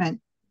apartment,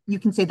 you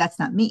can say that's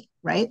not me,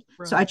 right?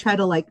 So I Right. try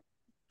to like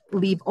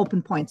leave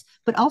open points,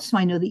 but also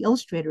I know the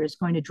illustrator is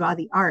going to draw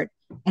the art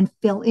and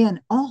fill in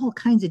all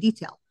kinds of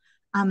detail.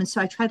 And so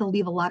I try to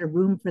leave a lot of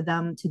room for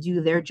them to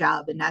do their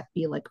job and not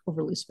be like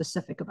overly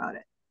specific about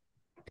it.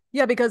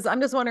 Yeah, because I'm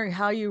just wondering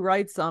how you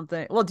write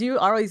something. Well, do you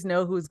always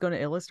know who's going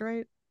to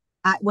illustrate?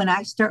 When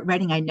I start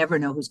writing, I never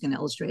know who's going to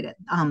illustrate it.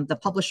 The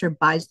publisher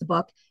buys the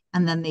book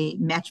and then they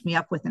match me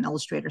up with an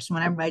illustrator. So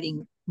when I'm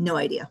writing, no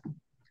idea.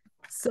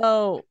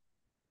 So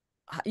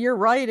you're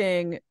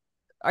writing,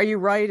 are you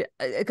right?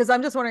 Because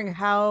I'm just wondering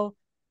how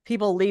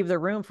people leave the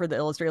room for the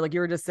illustrator. Like you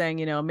were just saying,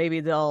 you know, maybe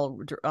they'll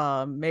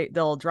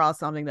draw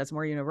something that's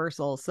more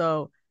universal.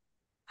 So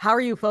how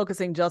are you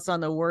focusing just on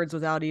the words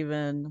without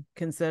even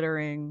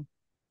considering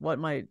What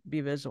might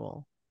be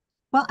visual?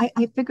 Well,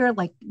 I figure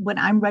like when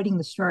I'm writing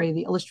the story,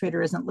 the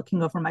illustrator isn't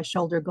looking over my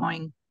shoulder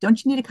going,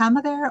 don't you need a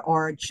comma there?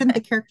 Or shouldn't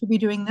the character be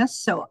doing this?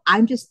 So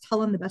I'm just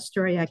telling the best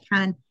story I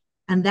can.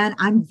 And then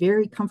I'm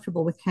very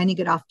comfortable with handing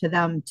it off to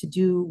them to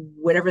do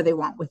whatever they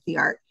want with the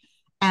art.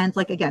 And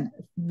like, again,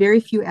 very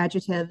few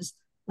adjectives.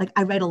 Like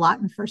I write a lot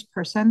in first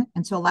person.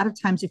 And so a lot of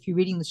times, if you're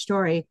reading the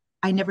story,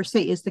 I never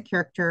say, is the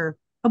character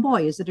a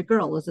boy? Is it a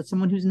girl? Is it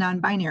someone who's non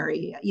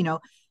binary?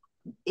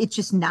 It's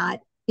just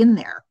not in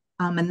there.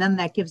 And then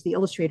that gives the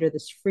illustrator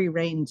this free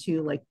reign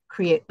to like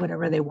create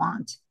whatever they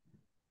want.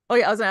 Oh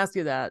yeah, I was gonna ask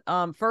you that.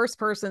 First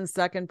person,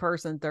 second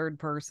person, third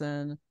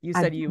person. You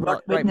I've said you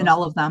write written in most.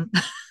 all of them.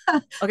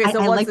 Okay,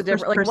 so I what's like the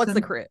difference? first Like, what's the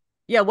person. crit?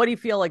 Yeah, what do you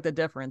feel like the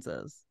difference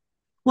is?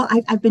 Well,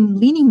 I've been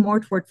leaning more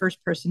toward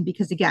first person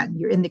because again,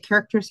 you're in the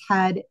character's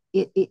head.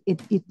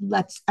 It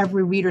lets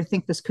every reader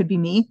think this could be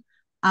me.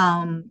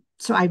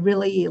 So I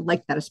really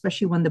like that,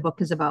 especially when the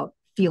book is about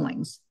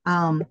feelings.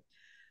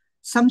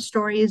 Some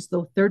stories,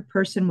 though, third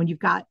person, when you've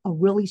got a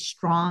really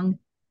strong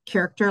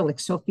character like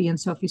Sophie and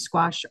Sophie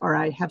Squash, or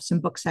I have some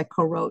books I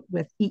co-wrote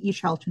with E.E.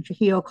 Charlton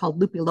Trujillo called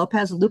Lupe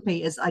Lopez. Lupe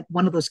is like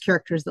one of those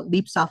characters that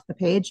leaps off the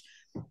page.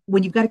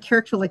 When you've got a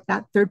character like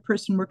that, third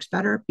person works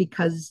better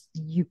because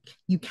you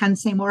can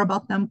say more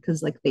about them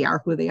because like they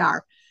are who they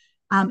are.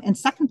 And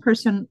second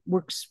person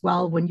works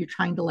well when you're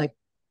trying to like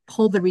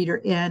pull the reader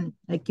in,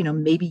 like,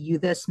 maybe you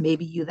this,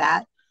 maybe you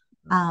that.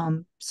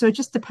 So it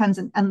just depends.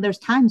 And there's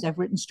times I've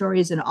written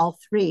stories in all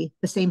three,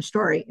 the same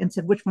story, and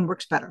said which one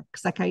works better.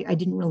 Because like I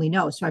didn't really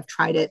know. So I've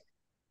tried it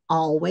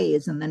all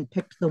ways and then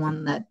picked the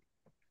one that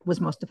was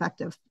most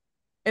effective.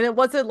 And it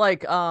was it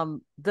like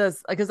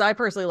this because I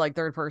personally like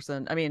third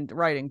person, I mean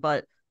writing,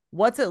 but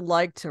what's it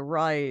like to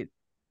write?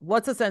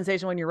 What's the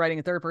sensation when you're writing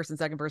a third person,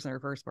 second person, or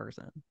first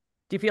person?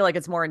 Do you feel like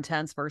it's more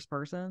intense first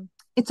person?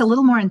 It's a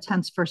little more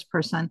intense first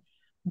person,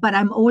 but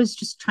I'm always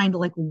just trying to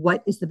like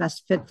what is the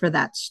best fit for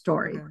that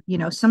story.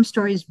 Okay. Some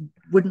stories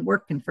wouldn't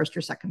work in first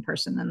or second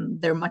person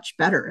and they're much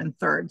better in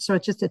third. So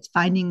it's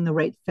finding the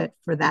right fit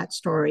for that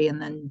story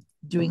and then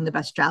doing the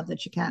best job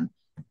that you can.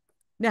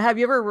 Now, have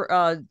you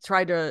ever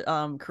tried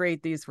to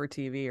create these for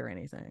TV or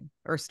anything,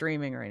 or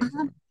streaming or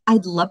anything?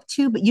 I'd love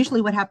to, but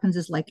usually what happens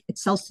is like it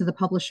sells to the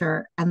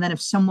publisher. And then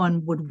if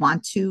someone would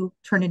want to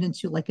turn it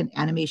into like an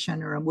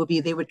animation or a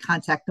movie, they would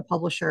contact the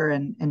publisher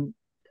and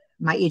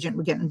my agent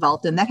would get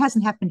involved. And that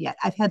hasn't happened yet.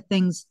 I've had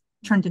things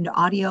turned into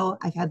audio.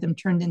 I've had them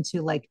turned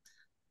into like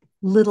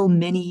little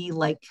mini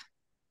like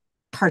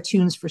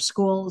cartoons for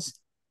schools.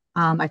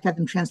 I've had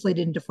them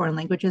translated into foreign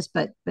languages,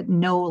 but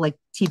no like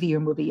TV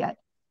or movie yet.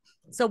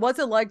 So, what's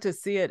it like to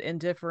see it in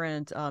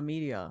different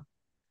media?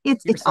 Your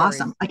It's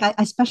awesome. stories. Like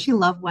I especially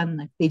love when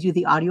like, they do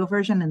the audio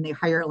version and they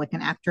hire like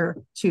an actor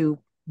to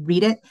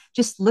read it.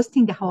 Just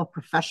listening to how a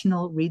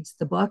professional reads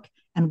the book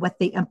and what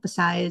they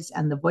emphasize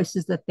and the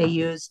voices that they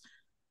use.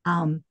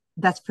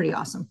 That's pretty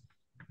awesome.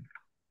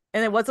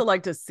 And then, what's it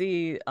like to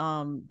see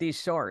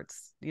these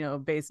shorts?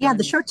 Based Yeah, the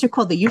on. shorts are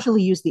cool. They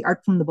usually use the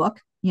art from the book,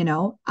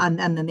 and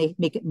then they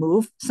make it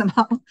move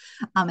somehow.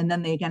 And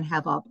then they again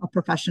have a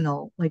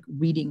professional like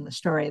reading the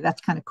story. That's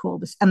kind of cool.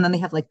 And then they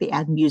have like they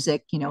add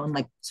music, and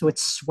like so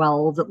it's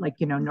swelled at like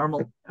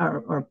normal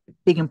or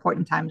big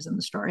important times in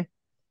the story.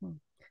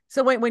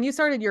 So when you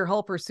started your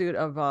whole pursuit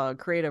of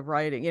creative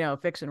writing,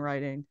 fiction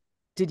writing,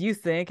 did you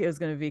think it was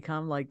going to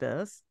become like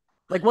this?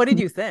 Like, what did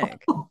you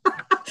think?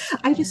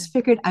 I just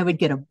figured I would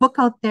get a book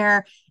out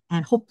there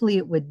and hopefully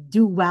it would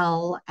do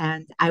well.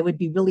 And I would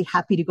be really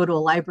happy to go to a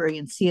library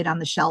and see it on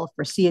the shelf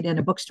or see it in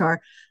a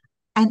bookstore.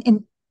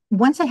 And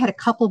once I had a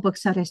couple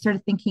books out, I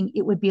started thinking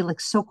it would be like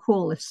so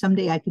cool if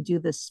someday I could do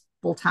this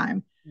full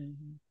time.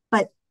 Mhm.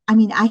 But I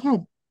mean, I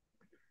had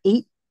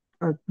 8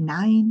 or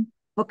 9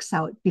 books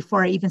out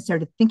before I even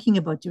started thinking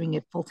about doing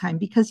it full time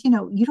because, you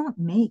don't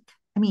make,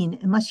 I mean,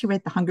 unless you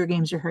write the Hunger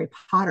Games or Harry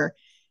Potter,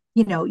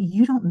 you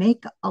don't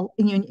make,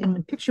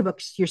 in picture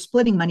books, you're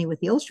splitting money with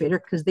the illustrator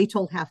because they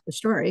told half the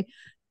story.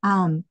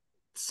 Um,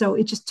 so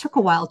it just took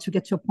a while to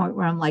get to a point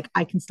where I'm like,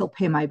 I can still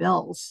pay my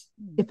bills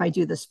if I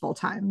do this full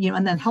time,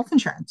 and then health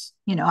insurance,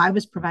 I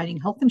was providing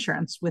health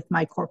insurance with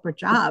my corporate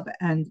job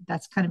and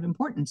that's kind of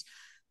important.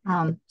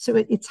 So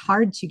it's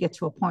hard to get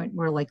to a point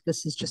where like,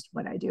 this is just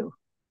what I do.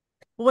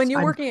 When So you're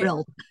I'm working at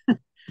thrilled.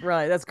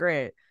 right, that's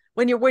great.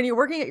 When you're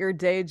working at your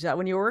day job,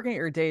 when you're working at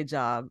your day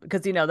job,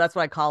 because that's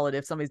what I call it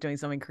if somebody's doing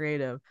something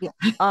creative.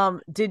 Yeah.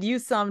 Did you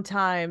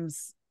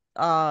sometimes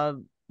uh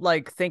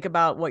like think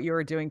about what you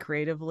were doing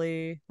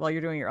creatively while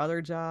you're doing your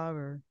other job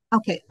or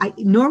Okay. I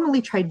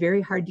normally tried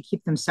very hard to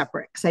keep them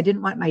separate because I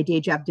didn't want my day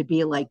job to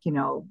be like,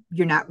 you're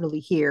not really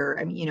here.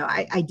 I mean,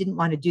 I didn't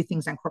want to do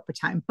things on corporate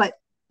time, but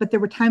there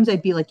were times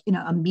I'd be like in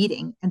a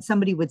meeting and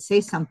somebody would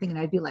say something and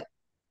I'd be like,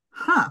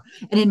 huh.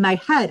 And in my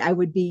head, I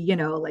would be,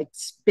 like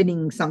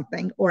spinning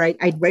something, or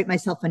I'd write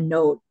myself a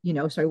note,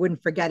 so I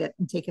wouldn't forget it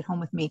and take it home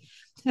with me.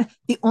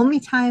 The only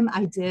time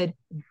I did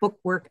book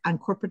work on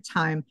corporate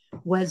time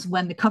was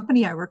when the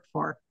company I worked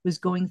for was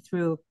going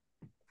through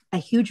a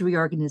huge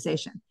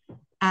reorganization.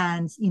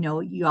 And,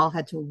 you all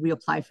had to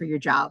reapply for your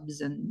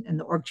jobs, and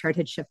the org chart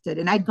had shifted.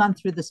 And I'd gone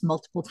through this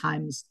multiple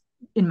times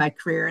in my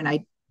career, and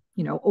I,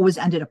 always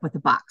ended up with a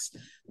box.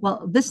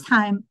 Well, this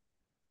time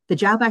the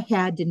job I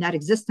had did not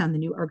exist on the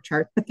new org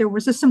chart, but there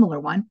was a similar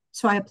one.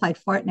 So I applied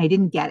for it and I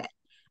didn't get it.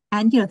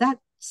 And, that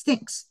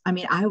stinks. I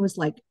mean, I was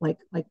like,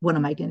 what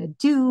am I going to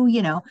do?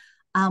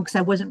 Because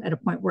I wasn't at a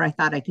point where I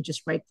thought I could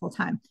just write full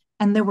time.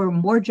 And there were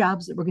more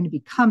jobs that were going to be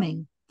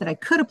coming that I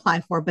could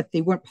apply for, but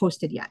they weren't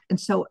posted yet. And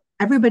so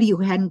everybody who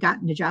hadn't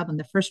gotten a job in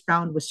the first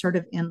round was sort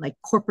of in like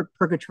corporate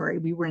purgatory.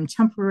 We were in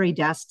temporary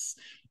desks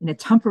in a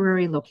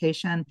temporary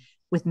location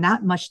with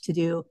not much to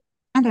do.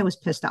 And I was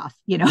pissed off.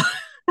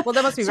 Well,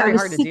 that must be So very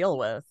hard to deal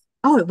with.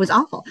 oh, it was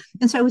awful.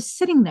 And so I was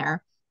sitting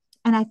there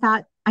and I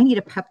thought, I need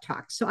a pep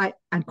talk. So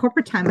on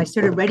corporate time, I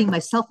started writing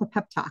myself a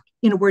pep talk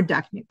in a Word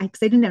document because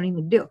I didn't have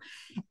anything to do.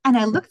 And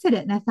I looked at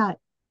it and I thought,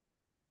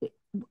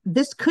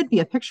 this could be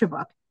a picture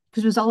book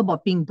because it was all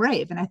about being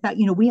brave. And I thought,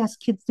 we ask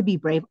kids to be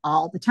brave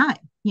all the time,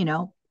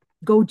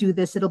 go do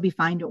this. It'll be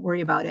fine. Don't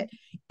worry about it.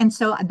 And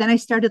so then I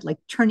started like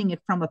turning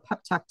it from a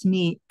pep talk to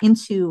me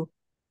into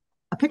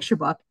a picture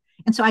book.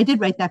 And so I did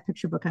write that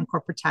picture book on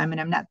corporate time,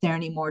 and I'm not there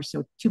anymore.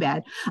 So too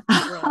bad.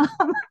 Right.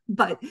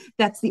 But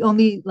that's the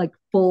only like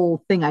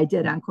full thing I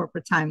did on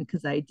corporate time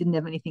because I didn't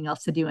have anything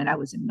else to do and I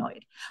was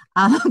annoyed.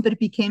 But it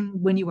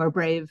became When You Are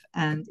Brave,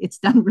 and it's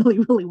done really,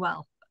 really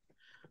well.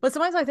 But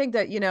sometimes I think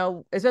that,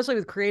 especially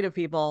with creative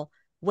people,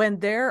 when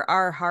there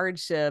are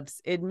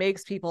hardships, it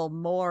makes people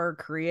more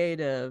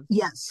creative.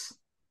 Yes. Okay,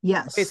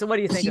 Yes. so what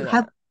do you Because think of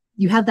that?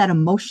 you have that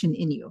emotion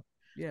in you.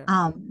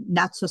 Yeah.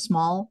 Not so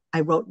small. I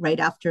wrote right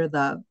after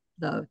the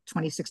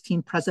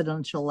 2016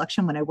 presidential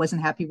election when I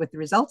wasn't happy with the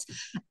results.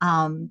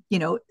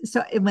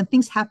 So when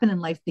things happen in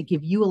life that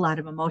give you a lot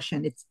of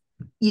emotion, it's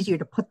easier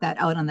to put that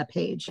out on the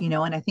page, and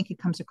I think it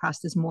comes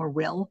across as more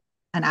real.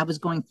 And I was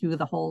going through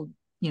the whole,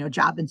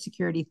 job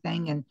insecurity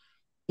thing, and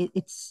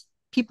it's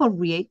people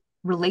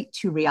relate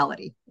to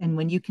reality. And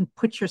when you can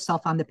put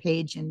yourself on the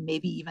page in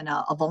maybe even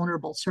a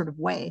vulnerable sort of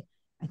way,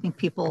 I think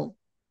people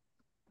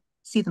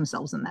see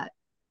themselves in that.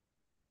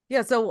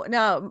 Yeah. So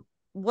now,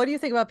 what do you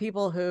think about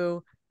people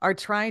who are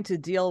trying to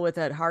deal with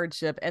that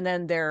hardship and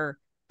then they're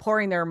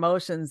pouring their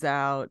emotions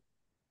out,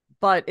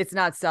 but it's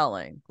not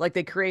selling? Like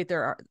they create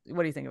their art.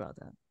 What do you think about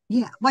that?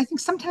 Yeah. Well, I think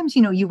sometimes,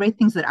 you write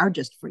things that are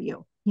just for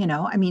you.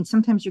 I mean,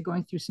 sometimes you're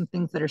going through some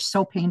things that are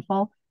so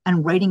painful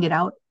and writing it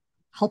out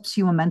helps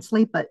you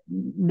immensely, but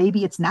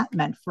maybe it's not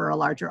meant for a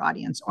larger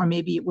audience, or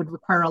maybe it would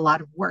require a lot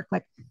of work.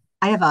 Like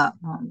I have a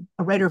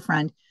writer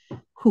friend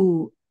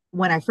who,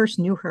 when I first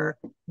knew her,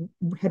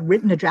 had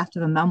written a draft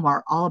of a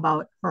memoir all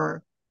about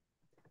her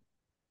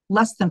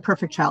less than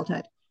perfect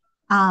childhood.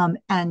 And,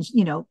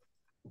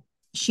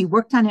 she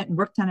worked on it and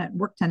worked on it and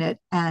worked on it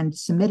and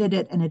submitted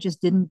it, and it just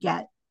didn't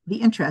get the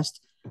interest.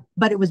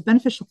 But it was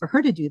beneficial for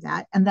her to do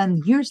that. And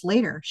then years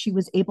later, she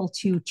was able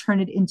to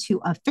turn it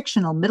into a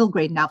fictional middle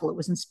grade novel. It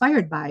was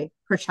inspired by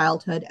her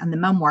childhood and the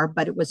memoir,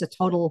 but it was a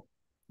total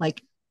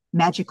like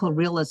magical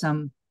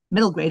realism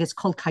middle grade. It's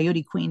called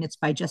Coyote Queen. It's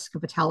by Jessica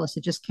Vitalis.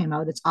 It just came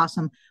out. It's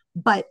awesome.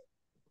 But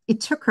it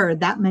took her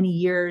that many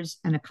years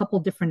and a couple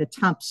different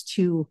attempts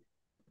to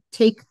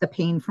take the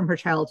pain from her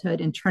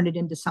childhood and turn it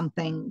into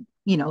something,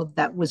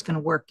 that was going to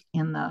work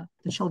in the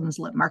children's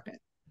lit market.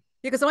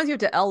 Yeah, because sometimes you have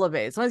to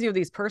elevate. Sometimes you have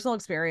these personal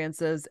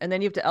experiences, and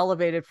then you have to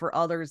elevate it for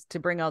others to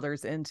bring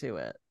others into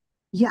it.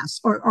 Yes,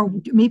 or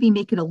maybe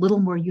make it a little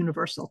more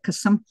universal, because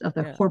some of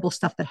the Yeah, horrible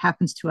stuff that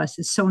happens to us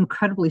is so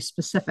incredibly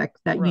specific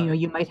that right.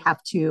 you might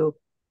have to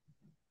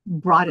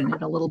broaden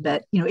it a little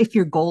bit, if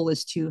your goal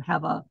is to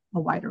have a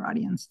wider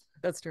audience.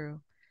 That's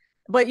true.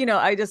 But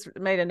I just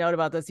made a note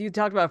about this. You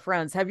talked about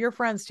friends. Have your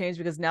friends changed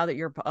because now that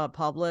you're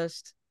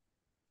published,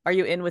 are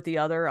you in with the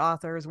other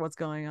authors? What's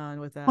going on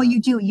with Well, that?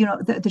 you do,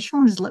 the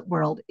children's lit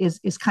world is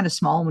kind of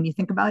small when you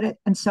think about it.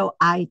 And so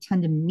I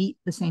tend to meet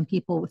the same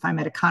people if I'm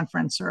at a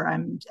conference or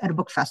I'm at a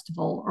book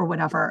festival or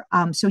whatever.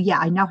 So yeah,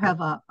 I now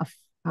have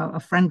a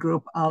friend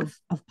group of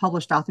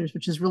published authors,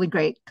 which is really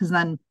great because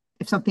then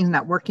if something's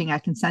not working, I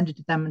can send it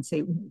to them and say,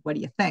 what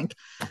do you think?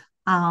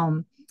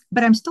 Um,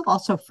 but I'm still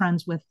also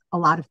friends with a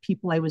lot of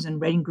people I was in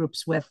writing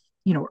groups with,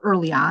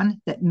 early on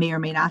that may or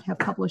may not have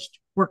published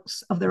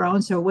works of their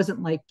own. So it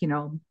wasn't like,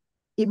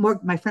 it more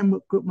my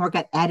friend group more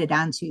got added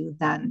onto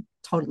than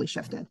totally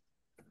shifted.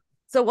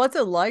 So what's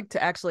it like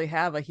to actually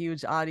have a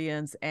huge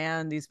audience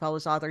and these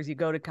published authors? You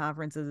go to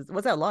conferences.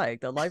 What's that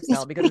like? The lifestyle,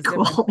 It's because pretty it's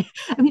different.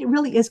 cool. I mean, it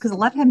really is because a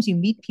lot of times you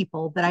meet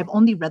people that I've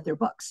only read their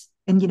books.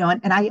 And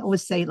and I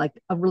always say like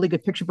a really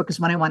good picture book is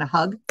one I want to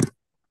hug.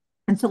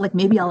 And so, like,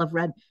 maybe I'll have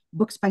read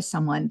books by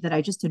someone that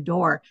I just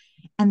adore.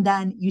 And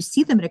then you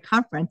see them at a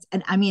conference.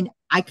 And I mean,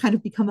 I kind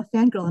of become a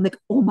fangirl. I'm like,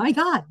 oh my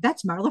God,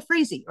 that's Marla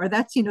Frazee, or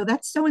that's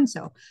so and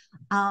so.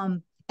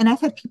 And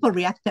I've had people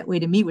react that way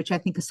to me, which I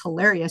think is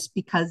hilarious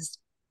because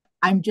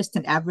I'm just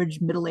an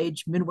average middle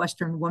aged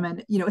Midwestern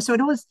woman, so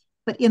it always,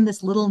 but in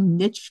this little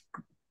niche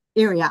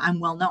area, I'm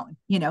well known,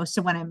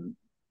 so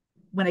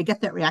when I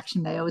get that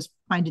reaction, I always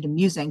find it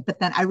amusing. But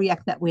then I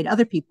react that way to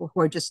other people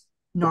who are just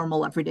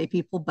normal, everyday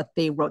people, but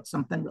they wrote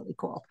something really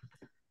cool.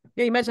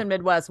 Yeah, you mentioned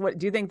Midwest. What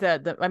do you think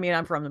that I mean,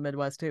 I'm from the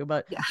Midwest too,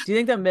 but Yeah. do you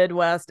think the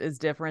Midwest is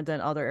different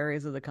than other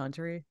areas of the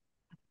country?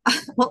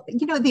 Well,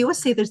 they always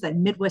say there's that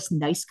Midwest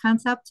nice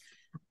concept,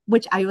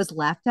 which I always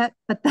laughed at.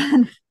 But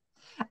then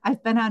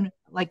I've been on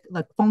like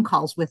phone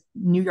calls with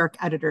New York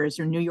editors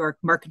or New York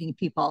marketing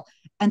people,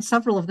 and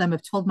several of them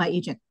have told my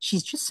agent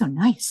she's just so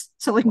nice.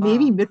 So like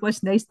maybe Wow.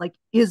 Midwest nice like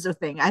is a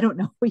thing. I don't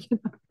know.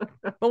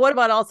 But what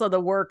about also the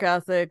work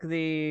ethic, Oh,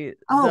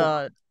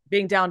 the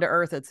being down to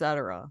earth,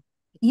 etc.?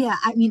 yeah.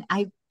 I mean,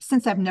 I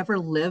since I've never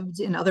lived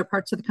in other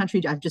parts of the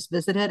country, I've just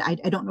visited. I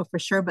don't know for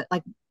sure, but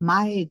like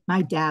my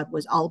dad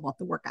was all about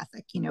the work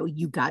ethic.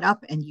 You got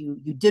up and you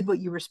did what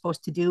you were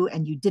supposed to do,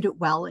 and you did it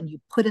well, and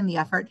you put in the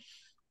effort.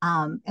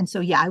 And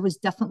so yeah, I was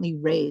definitely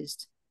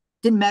raised.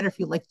 Didn't matter if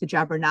you liked the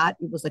job or not.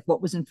 It was like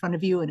what was in front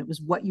of you, and it was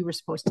what you were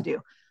supposed to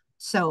do.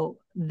 So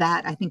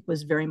that I think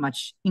was very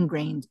much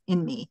ingrained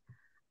in me.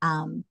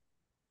 Um,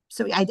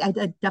 so I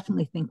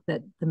definitely think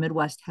that the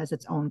Midwest has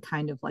its own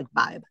kind of like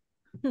vibe.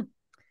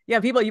 Yeah,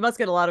 people, you must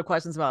get a lot of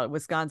questions about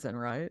Wisconsin,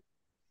 right?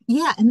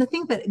 Yeah, and the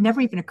thing that never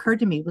even occurred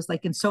to me was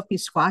like in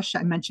Sophie's squash,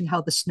 I mentioned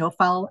how the snow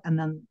fell and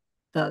then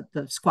the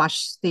squash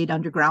stayed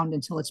underground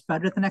until it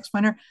spread the next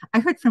winter. I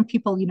heard from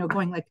people,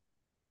 going like,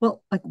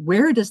 well, like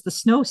where does the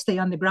snow stay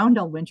on the ground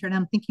all winter? And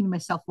I'm thinking to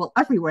myself, well,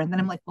 everywhere. And then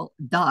I'm like, well,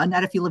 duh,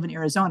 not if you live in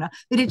Arizona.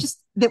 But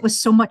that was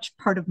so much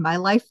part of my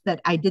life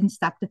that I didn't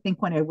stop to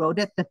think when I wrote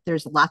it that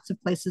there's lots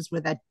of places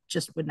where that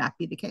just would not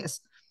be the case.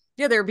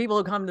 Yeah, there are people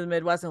who come to the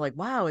Midwest and are like,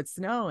 wow, it's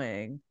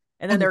snowing.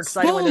 And then And they're it's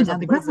excited when there's staying a on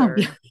the ground.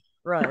 blizzard.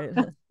 Right.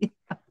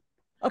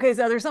 Okay,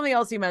 so there's something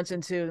else you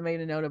mentioned too that made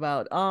a note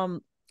about.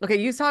 Okay,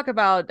 you talk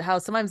about how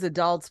sometimes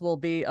adults will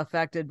be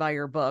affected by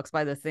your books,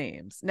 by the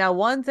themes. Now,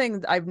 one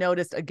thing I've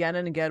noticed again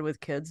and again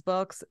with kids'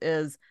 books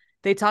is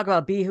they talk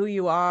about be who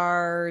you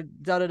are,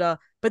 da da da.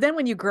 But then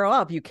when you grow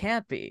up, you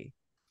can't be.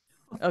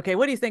 Okay,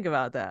 what do you think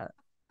about that?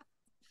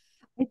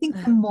 I think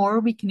the more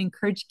we can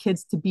encourage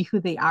kids to be who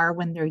they are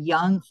when they're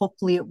young,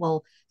 hopefully it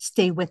will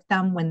stay with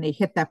them when they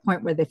hit that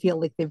point where they feel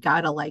like they've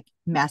got to like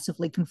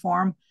massively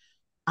conform.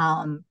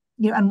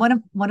 And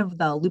one of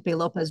the Lupe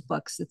Lopez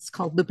books, it's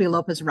called Lupe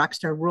Lopez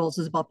Rockstar Rules,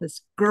 is about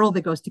this girl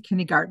that goes to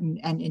kindergarten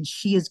and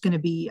she is going to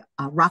be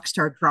a rock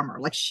star drummer.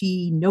 Like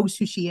she knows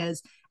who she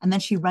is, and then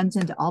she runs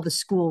into all the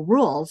school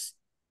rules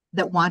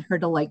that want her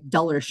to like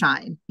dull or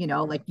shine,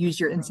 like use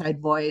your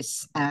inside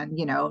voice and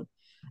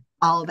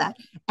all of that.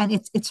 And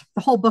it's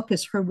the whole book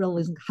is her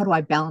realizing how do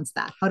I balance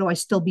that? How do I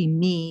still be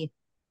me,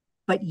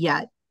 but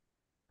yet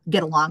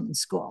get along in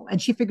school?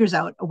 And she figures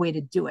out a way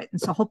to do it.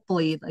 And so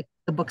hopefully like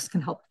the books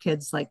can help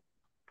kids like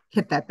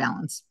hit that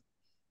balance.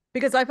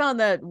 Because I found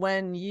that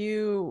when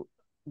you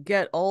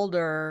get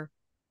older,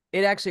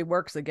 it actually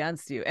works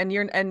against you.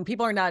 And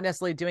people are not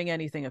necessarily doing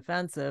anything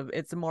offensive.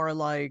 It's more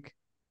like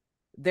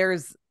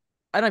there's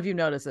I don't know if you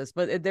notice this,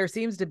 but there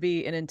seems to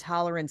be an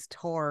intolerance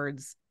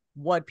towards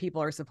what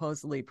people are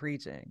supposedly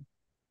preaching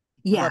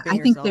Yeah, about being I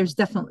think yourself. there's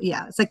definitely,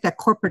 yeah, it's like that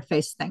corporate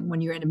face thing.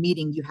 When you're in a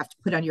meeting, you have to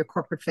put on your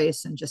corporate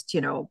face and just,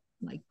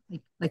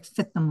 like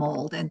fit the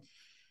mold. And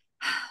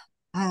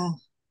uh,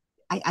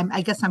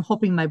 I guess I'm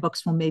hoping my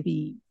books will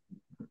maybe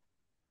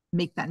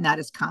make that not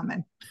as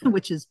common,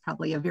 which is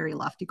probably a very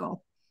lofty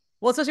goal.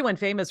 Well, especially when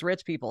famous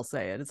rich people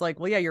say it. It's like,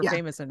 well, yeah, you're Yeah,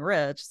 famous and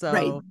rich,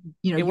 right. so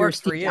it You're works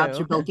for Steve Jobs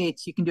or you. Bill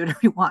Gates. You can do whatever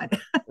you want.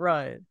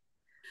 Right.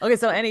 Okay,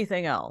 so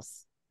anything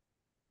else?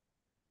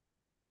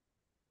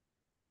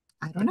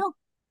 I don't know.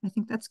 I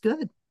think that's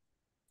good.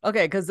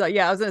 Okay, because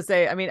yeah, I was gonna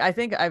say, I mean, I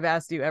think I've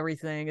asked you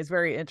everything. It's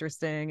very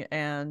interesting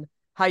and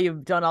how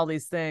you've done all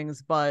these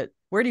things, but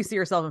where do you see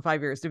yourself in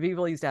 5 years? Do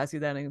people used to ask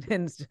you that in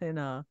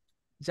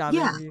job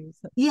Yeah, interviews?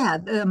 yeah.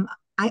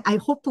 I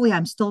hopefully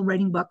I'm still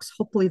writing books.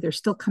 Hopefully they're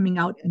still coming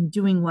out and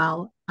doing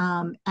well.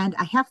 And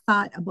I have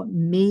thought about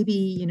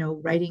maybe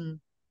writing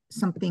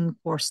something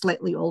for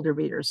slightly older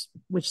readers,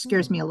 which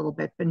scares Hmm. me a little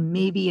bit. But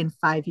maybe in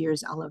 5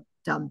 years I'll have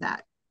done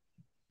that.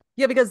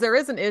 Yeah, because there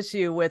is an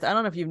issue with, I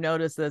don't know if you've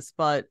noticed this,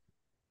 but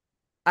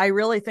I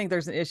really think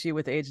there's an issue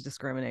with age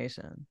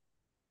discrimination.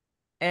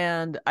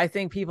 And I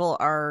think people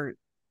are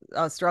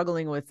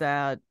struggling with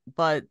that,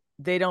 but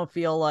they don't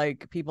feel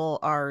like people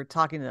are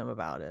talking to them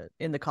about it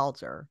in the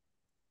culture.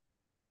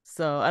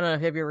 So I don't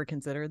know. Have you ever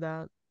considered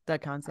that I mean,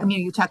 concept are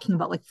you talking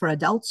about like for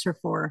adults or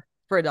for?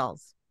 for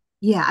adults?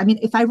 Yeah, I mean,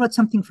 if I wrote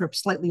something for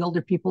slightly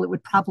older people, it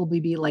would probably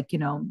be like,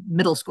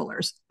 middle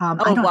schoolers. I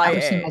Oh, don't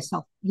ever see YA.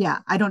 myself, yeah,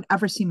 I don't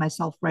ever see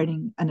myself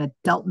writing an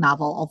adult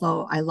novel,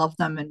 although I love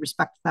them and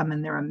respect them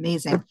and they're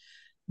amazing.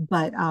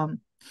 But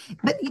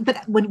but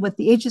when with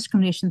the age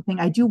discrimination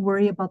thing, I do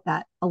worry about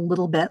that a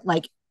little bit.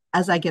 Like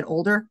as I get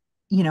older,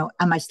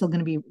 am I still going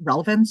to be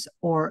relevant?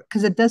 Or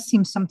because it does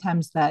seem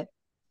sometimes that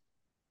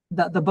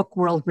the book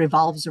world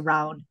revolves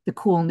around the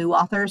cool new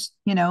authors,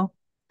 Yeah.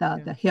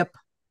 the hip,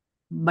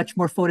 much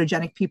more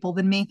photogenic people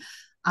than me.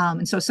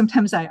 And so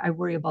sometimes I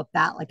worry about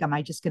that. Like, am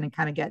I just going to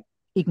kind of get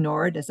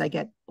ignored as I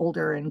get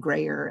older and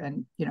grayer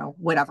and,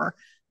 whatever.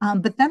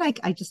 But then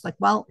I just like,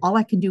 well, all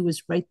I can do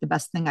is write the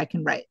best thing I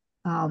can write.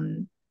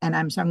 And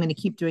so I'm going to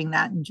keep doing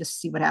that and just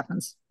see what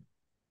happens.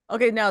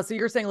 Okay, now so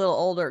you're saying a little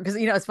older because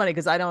it's funny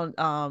because I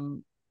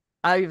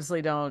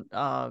obviously don't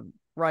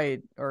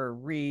write or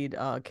read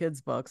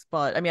kids books,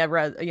 but I mean I've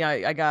read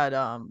I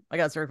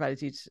got certified to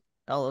teach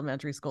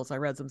elementary school, so I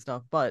read some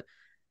stuff. But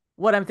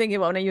what I'm thinking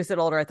about when you said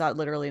older, I thought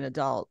literally an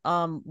adult.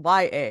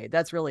 YA,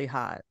 that's really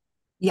hot.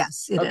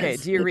 Yes, it Okay,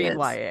 is. do you It read is.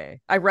 YA?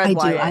 I read I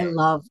do.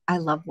 YA. I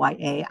love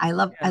YA. I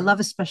Yeah. love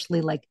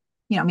especially like,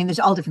 I mean, there's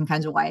all different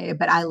kinds of YA,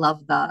 but I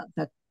love the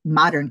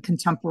modern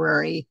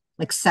contemporary,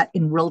 like set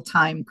in real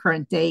time,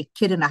 current day,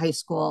 kid in a high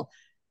school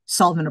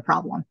solving a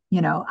problem.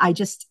 I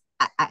just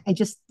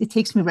it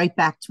takes me right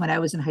back to when I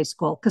was in high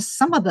school because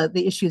some of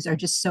the issues are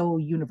just so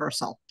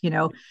universal.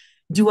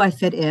 Do I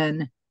fit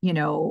in?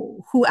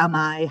 Who am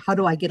I? How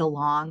do I get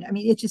along? I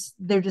mean,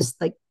 they're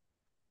just like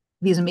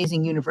these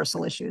amazing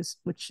universal issues,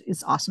 which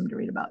is awesome to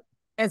read about.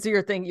 And so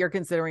you're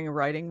considering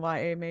writing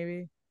YA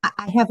maybe?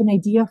 I have an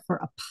idea for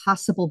a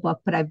possible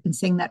book, but I've been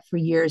saying that for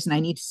years, and I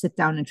need to sit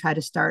down and try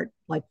to start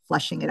like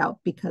fleshing it out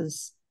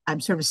because I'm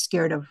sort of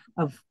scared of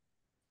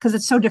because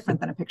it's so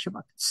different than a picture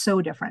book. It's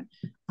so different.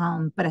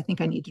 But I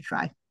think I need to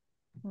try.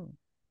 Hmm.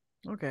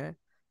 Okay.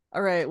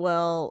 All right.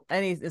 Well,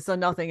 so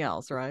nothing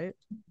else, right?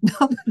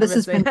 No, We're this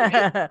has missing. been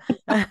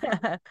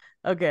great.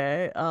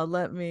 Okay.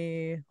 Let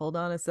me hold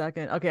on a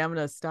second. Okay, I'm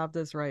gonna stop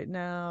this right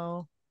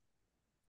now.